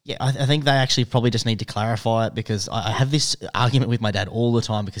 I think they actually probably just need to clarify it because I have this argument with my dad all the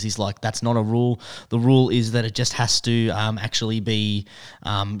time because he's like, that's not a rule. The rule is that it just has to actually be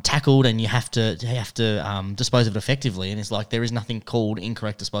tackled and you have to dispose of it effectively. And it's like, there is nothing called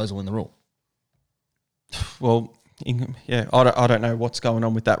incorrect disposal in the rule. Well, I don't know what's going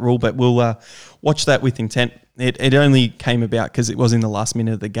on with that rule, but we'll watch that with intent. It only came about because it was in the last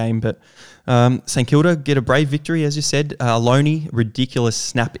minute of the game, but St Kilda get a brave victory, as you said. Loney, ridiculous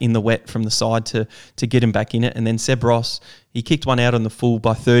snap in the wet from the side to get him back in it, and then Seb Ross, he kicked one out on the full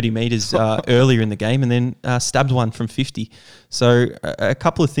by 30 metres earlier in the game and then stabbed one from 50. So a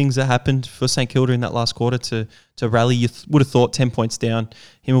couple of things that happened for St Kilda in that last quarter to rally. You would have thought 10 points down,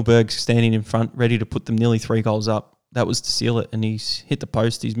 Himmelberg standing in front, ready to put them nearly 3 goals up. That was to seal it, and he's hit the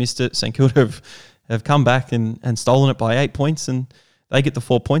post. He's missed it. St Kilda have come back and stolen it by 8 points, and they get the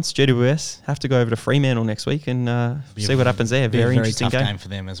 4 points. GWS have to go over to Fremantle next week and see what happens there. Very interesting tough game for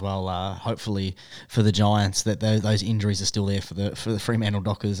them as well. Hopefully for the Giants that those injuries are still there for the Fremantle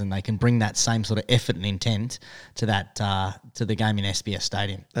Dockers, and they can bring that same sort of effort and intent to that to the game in SBS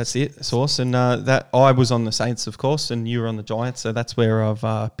Stadium. That's it, Source. And that I was on the Saints, of course, and you were on the Giants, so that's where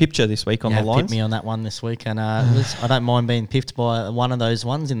I've pipped you this week on the Lions. Pipped me on that one this week, and I don't mind being pipped by one of those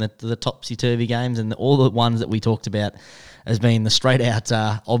ones in the topsy-turvy games and all the ones that we talked about as being the straight-out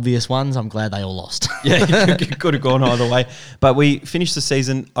obvious ones. I'm glad they all lost. Yeah, it could have gone either way. But we finished the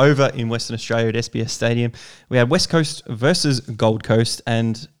season over in Western Australia at SBS Stadium. We had West Coast versus Gold Coast,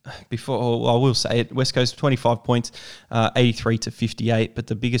 and before I will say it, West Coast 25 points, 83 to 58. But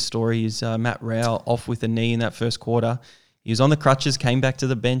the biggest story is Matt Rowell off with a knee in that first quarter. He was on the crutches, came back to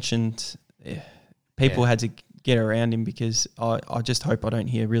the bench, and people had to get around him because I just hope I don't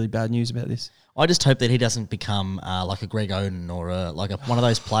hear really bad news about this. I just hope that he doesn't become like a Greg Oden or one of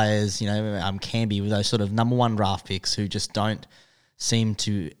those players, Canby, with those sort of number one draft picks who just don't seem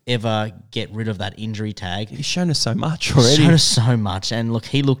to ever get rid of that injury tag. He's shown us so much already. Shown us so much. And look,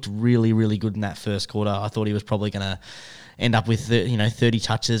 he looked really, really good in that first quarter. I thought he was probably going to end up with 30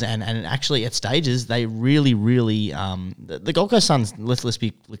 touches, and actually at stages they really, really the Gold Coast Suns, let's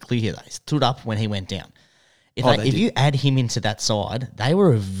be clear here, they stood up when he went down. If you add him into that side, they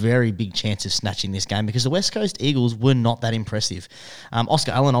were a very big chance of snatching this game because the West Coast Eagles were not that impressive.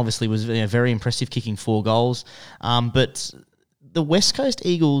 Oscar Allen obviously was very impressive, kicking 4 goals, but the West Coast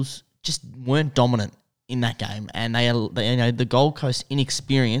Eagles just weren't dominant in that game, and the Gold Coast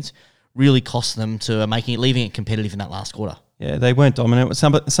inexperience really cost them to leaving it competitive in that last quarter. Yeah, they weren't dominant.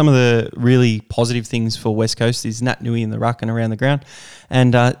 Some of the really positive things for West Coast is Nat Nui in the ruck and around the ground,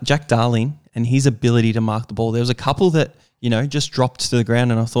 and Jack Darling and his ability to mark the ball. There was a couple that just dropped to the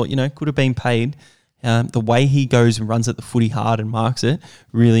ground, and I thought could have been paid. The way he goes and runs at the footy hard and marks it,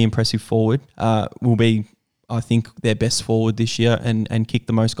 really impressive forward. Will be I think, their best forward this year and kicked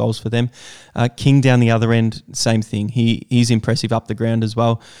the most goals for them. King down the other end, same thing. He's impressive up the ground as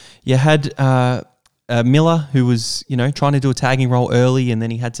well. You had Miller, who was, trying to do a tagging role early, and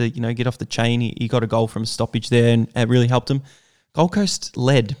then he had to, get off the chain. He got a goal from a stoppage there, and it really helped him. Gold Coast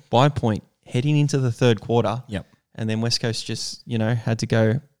led by a point heading into the third quarter. Yep. And then West Coast just, had to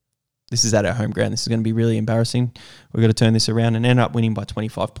go, this is at our home ground. This is going to be really embarrassing. We've got to turn this around, and end up winning by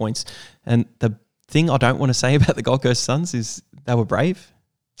 25 points. And the thing I don't want to say about the Gold Coast Suns is they were brave.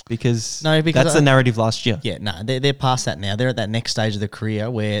 Because that's the narrative last year. Yeah, no, they're past that now. They're at that next stage of their career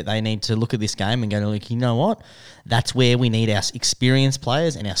where they need to look at this game and go, like, you know what? That's where we need our experienced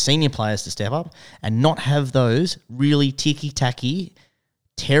players and our senior players to step up and not have those really ticky-tacky,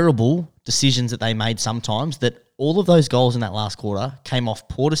 terrible decisions that they made sometimes, that all of those goals in that last quarter came off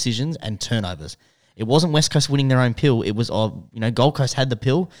poor decisions and turnovers. It wasn't West Coast winning their own pill. It was, Gold Coast had the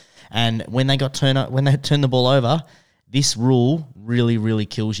pill, and when they turned the ball over, this rule really, really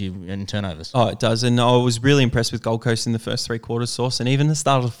kills you in turnovers. Oh, it does. And I was really impressed with Gold Coast in the first 3 quarters, Sauce, and even the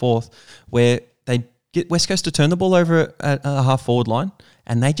start of the fourth, where they get West Coast to turn the ball over at a half-forward line,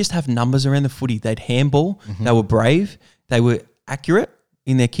 and they just have numbers around the footy. They'd handball. Mm-hmm. They were brave. They were accurate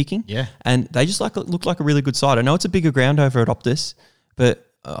in their kicking. Yeah. And they just looked like a really good side. I know it's a bigger ground over at Optus, but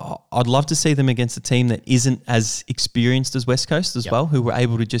I'd love to see them against a team that isn't as experienced as West Coast as well, who were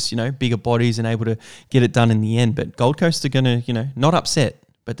able to just, bigger bodies and able to get it done in the end. But Gold Coast are going to, not upset,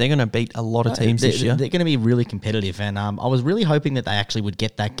 but they're going to beat a lot of teams this year. They're going to be really competitive. And I was really hoping that they actually would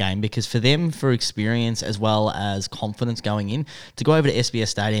get that game, because for them, for experience as well as confidence going in, to go over to SBS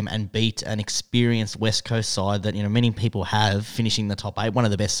Stadium and beat an experienced West Coast side that, many people have finishing the top 8, one of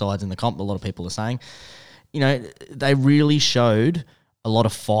the best sides in the comp, a lot of people are saying, they really showed a lot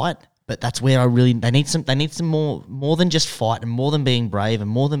of fight, but that's where they need some more than just fight, and more than being brave and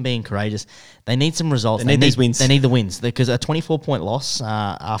more than being courageous. They need some results. They need these wins. They need the wins, because a 24-point loss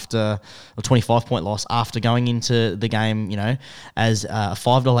after 25-point loss after going into the game, as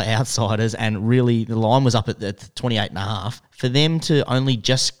 $5 outsiders, and really the line was up at 28.5. For them to only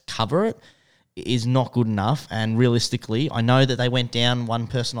just cover it is not good enough. And realistically, I know that they went down one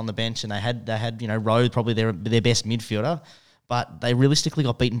person on the bench, and they had Rode, probably their best midfielder. But they realistically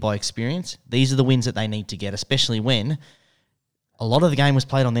got beaten by experience. These are the wins that they need to get, especially when a lot of the game was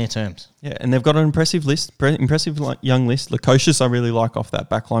played on their terms. Yeah, and they've got an impressive young list. Lukosius I really like off that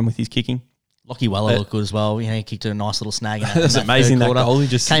back line with his kicking. Lockie Weller looked good as well. He kicked a nice little snag. That's amazing, that goal. He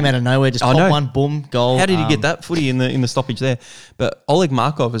just came out of nowhere, just popped one, boom, goal. How did he get that footy in the stoppage there? But Oleg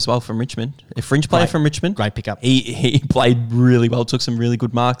Markov as well from Richmond, a fringe player from Richmond. Great pickup. He played really well, took some really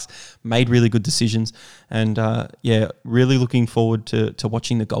good marks, made really good decisions. And really looking forward to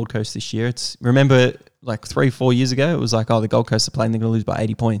watching the Gold Coast this year. Remember, like 3-4 years ago, it was like, the Gold Coast are playing, they're going to lose by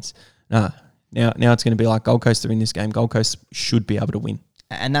 80 points. Now it's going to be like, Gold Coast are in this game. Gold Coast should be able to win.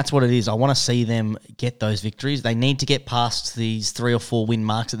 And that's what it is. I want to see them get those victories. They need to get past these 3 or 4 win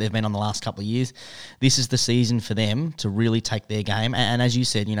marks that they've been on the last couple of years. This is the season for them to really take their game. And as you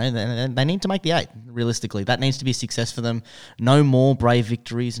said, they need to make the 8, realistically. That needs to be a success for them. No more brave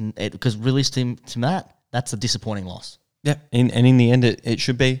victories, because realistically to that, that's a disappointing loss. Yeah, and in the end, it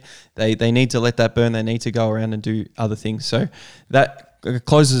should be. They need to let that burn. They need to go around and do other things. So that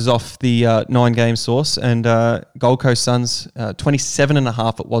closes off the 9-game Source, and Gold Coast Suns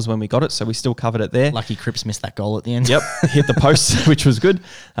 27.5 it was when we got it, so we still covered it there. Lucky Cripps missed that goal at the end. Yep, hit the post, which was good.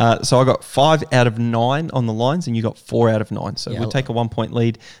 So I got 5 out of 9 on the lines, and you got 4 out of 9. So we'll take a 1-point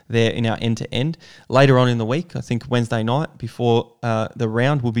lead there in our end-to-end. Later on in the week, I think Wednesday night before the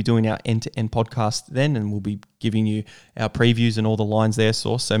round, we'll be doing our end-to-end podcast then, and we'll be giving you our previews and all the lines there,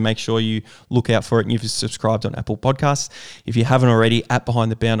 Source. So make sure you look out for it, and you've subscribed on Apple Podcasts. If you haven't already, at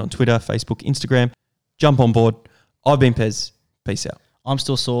Behind the Bound on Twitter, Facebook, Instagram. Jump on board. I've been Pez. Peace out. I'm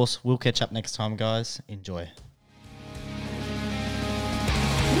still Source. We'll catch up next time, guys. Enjoy.